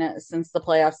seen since the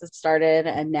playoffs have started,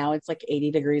 and now it's like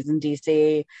 80 degrees in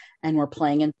DC, and we're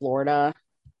playing in Florida.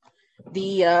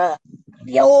 The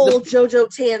old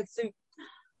JoJo tan suit.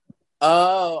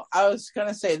 Oh, I was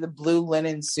gonna say the blue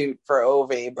linen suit for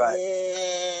Ovi, but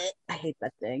I hate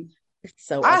that thing. It's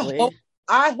so ugly.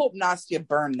 I hope Nastya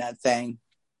burned that thing.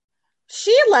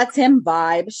 She lets him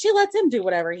vibe. She lets him do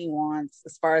whatever he wants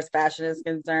as far as fashion is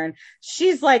concerned.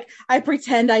 She's like, I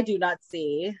pretend I do not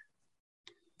see.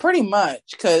 Pretty much,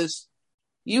 because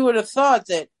you would have thought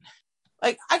that,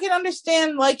 like, I can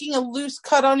understand liking a loose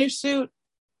cut on your suit,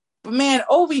 but man,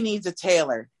 Ovi needs a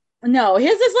tailor. No,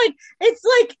 his is like,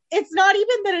 it's not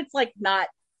even that it's like not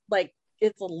like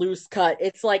it's a loose cut.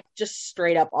 It's like just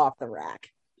straight up off the rack.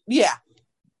 Yeah.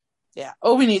 Yeah.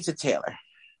 Ovi needs a tailor.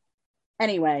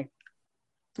 Anyway,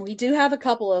 we do have a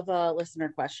couple of listener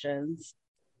questions.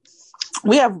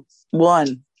 We have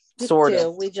one, sort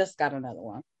of. We just got another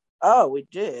one. Oh, we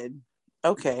did.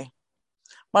 Okay.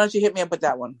 Why don't you hit me up with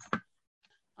that one?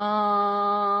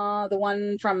 The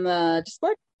one from the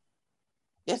Discord?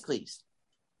 Yes, please.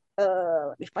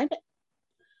 Let me find it.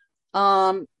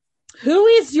 Who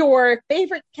is your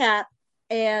favorite cap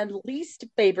and least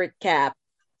favorite cap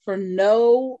for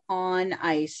no on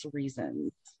ice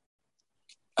reasons?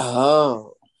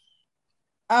 Oh.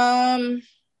 For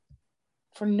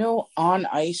no on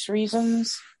ice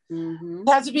reasons? Mm-hmm.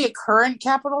 It has to be a current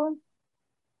Capital?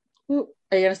 Who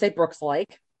are you gonna say Brooks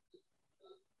Lake?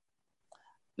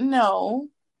 No.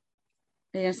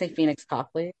 Are you gonna say Phoenix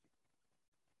Copley?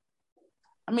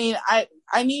 I mean, I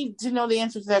need to know the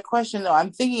answer to that question, though.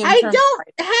 I'm thinking. I don't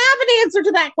have an answer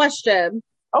to that question.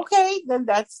 Okay, then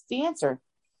that's the answer.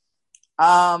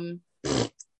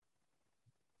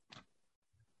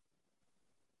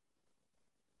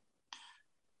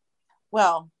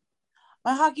 Well,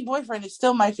 my hockey boyfriend is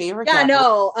still my favorite. Yeah,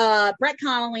 no. Brett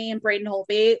Connolly and Braden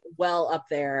Holtby, well up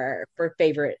there for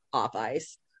favorite off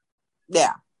ice.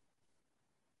 Yeah.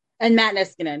 And Matt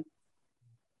Niskanen.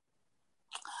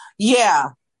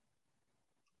 Yeah.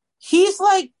 He's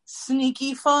like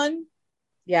sneaky fun.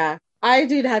 Yeah. I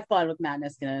did have fun with Matt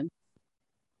Niskanen.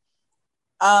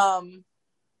 Carlson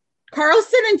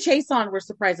and Chason were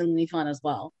surprisingly fun as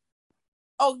well.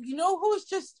 Oh, you know who's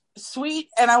just sweet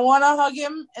and I want to hug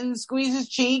him and squeeze his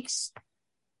cheeks?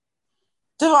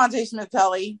 Devontae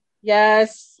Smith-Pelly.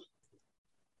 Yes.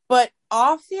 But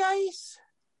off the ice?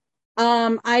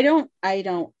 I don't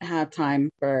have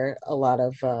time for a lot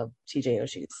of TJ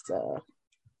Oshie's.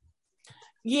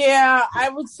 Yeah, I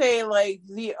would say like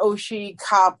the Oshie,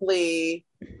 Copley,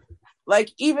 like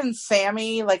even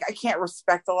Sammy. Like I can't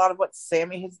respect a lot of what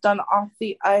Sammy has done off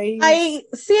the ice.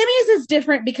 Sammy's is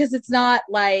different because it's not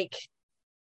like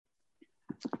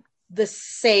the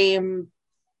same.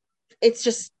 It's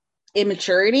just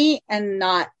immaturity and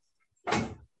not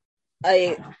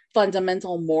a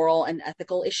fundamental moral and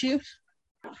ethical issue.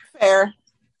 Fair.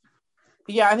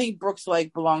 Yeah, I think Brooks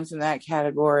like belongs in that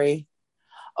category.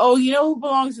 Oh, you know who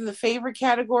belongs in the favorite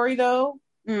category though?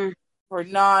 For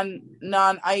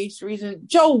non-ice reason?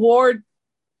 Joe Ward.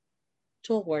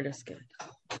 Joel Ward is good.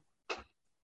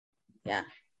 Yeah.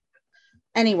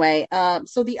 Anyway,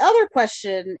 so the other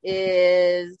question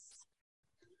is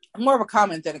more of a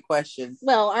comment than a question.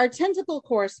 Well, our tentacle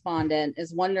correspondent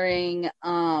is wondering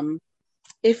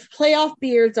if playoff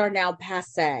beards are now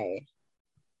passé.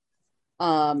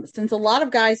 Since a lot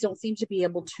of guys don't seem to be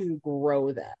able to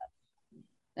grow them.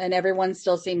 And everyone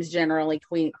still seems generally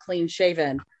clean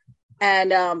shaven.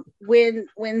 And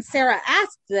when Sarah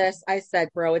asked this, I said,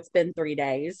 bro, it's been 3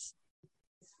 days.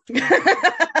 And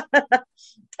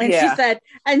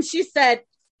she said,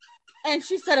 I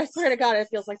swear to God, it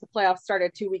feels like the playoffs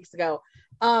started 2 weeks ago.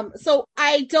 So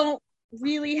I don't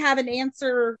really have an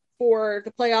answer for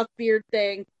the playoff beard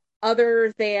thing,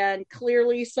 other than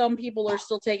clearly some people are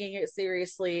still taking it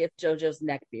seriously if JoJo's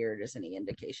neck beard is any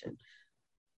indication.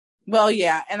 Well,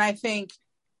 yeah, and I think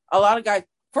a lot of guys,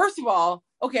 first of all,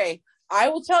 okay, I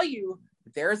will tell you,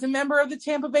 there's a member of the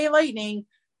Tampa Bay Lightning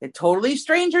that totally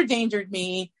stranger dangered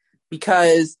me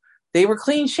because they were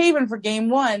clean shaven for game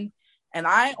 1, and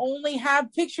I only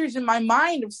have pictures in my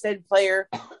mind of said player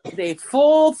with a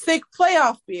full, thick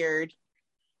playoff beard.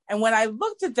 And when I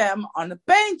looked at them on the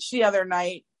bench the other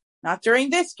night, not during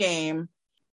this game,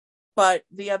 but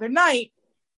the other night,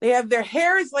 they have their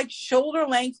hair is like shoulder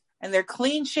length and they're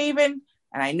clean shaven.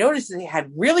 And I noticed that they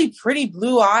had really pretty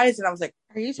blue eyes. And I was like,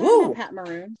 are you talking about Pat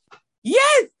Maroon?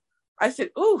 Yes. I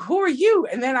said, ooh, who are you?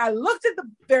 And then I looked at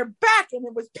their back and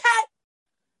it was Pat,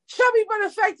 chubby but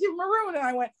effective Maroon. And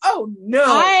I went, oh no.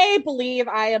 I believe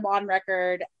I am on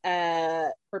record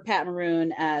for Pat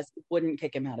Maroon as wouldn't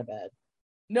kick him out of bed.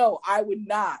 No, I would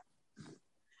not.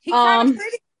 He I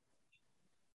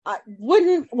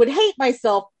would hate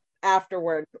myself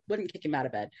afterward. Wouldn't kick him out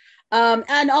of bed.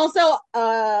 And also,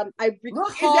 I recall...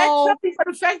 Look, and that chubby but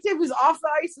effective was off the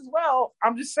ice as well.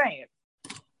 I'm just saying.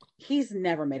 He's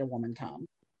never made a woman come.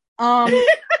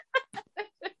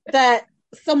 That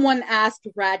someone asked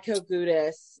Radko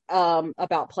Gudas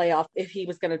about playoff if he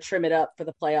was going to trim it up for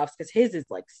the playoffs because his is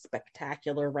like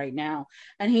spectacular right now,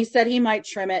 and he said he might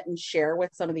trim it and share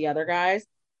with some of the other guys.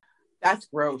 That's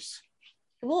gross.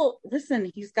 Well,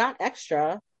 listen, he's got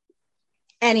extra.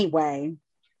 Anyway,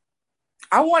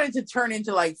 I wanted to turn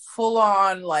into like full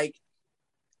on like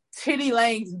titty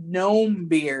length gnome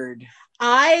beard.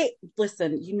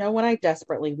 Listen, you know what I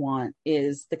desperately want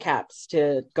is the Caps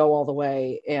to go all the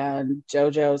way and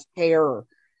JoJo's hair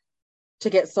to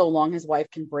get so long his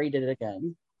wife can braid it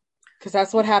again. Because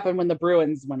that's what happened when the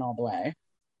Bruins went all the way.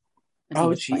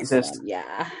 Oh, Jesus.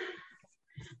 Yeah.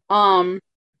 So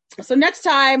next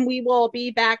time we will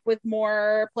be back with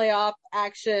more playoff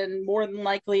action, more than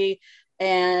likely,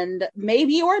 and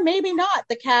maybe or maybe not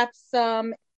the Caps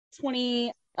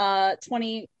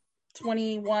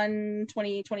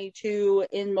 2022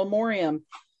 in memoriam.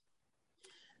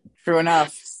 True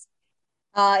enough.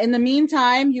 In the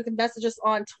meantime, you can message us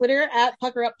on Twitter at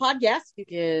Pucker Up Podcast. You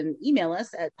can email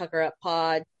us at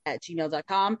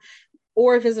puckeruppod@gmail.com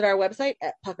or visit our website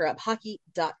at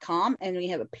puckeruphockey.com. And we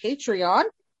have a Patreon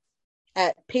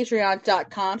at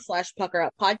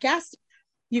patreon.com/puckeruppodcast.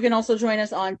 You can also join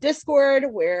us on Discord,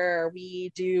 where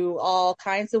we do all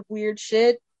kinds of weird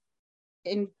shit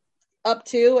up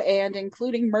to and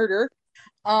including murder.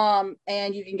 And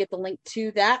you can get the link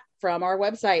to that from our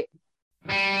website.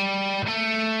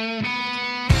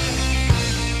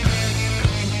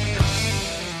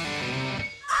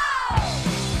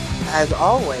 As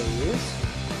always,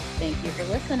 thank you for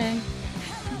listening.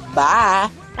 bye.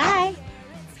 Bye.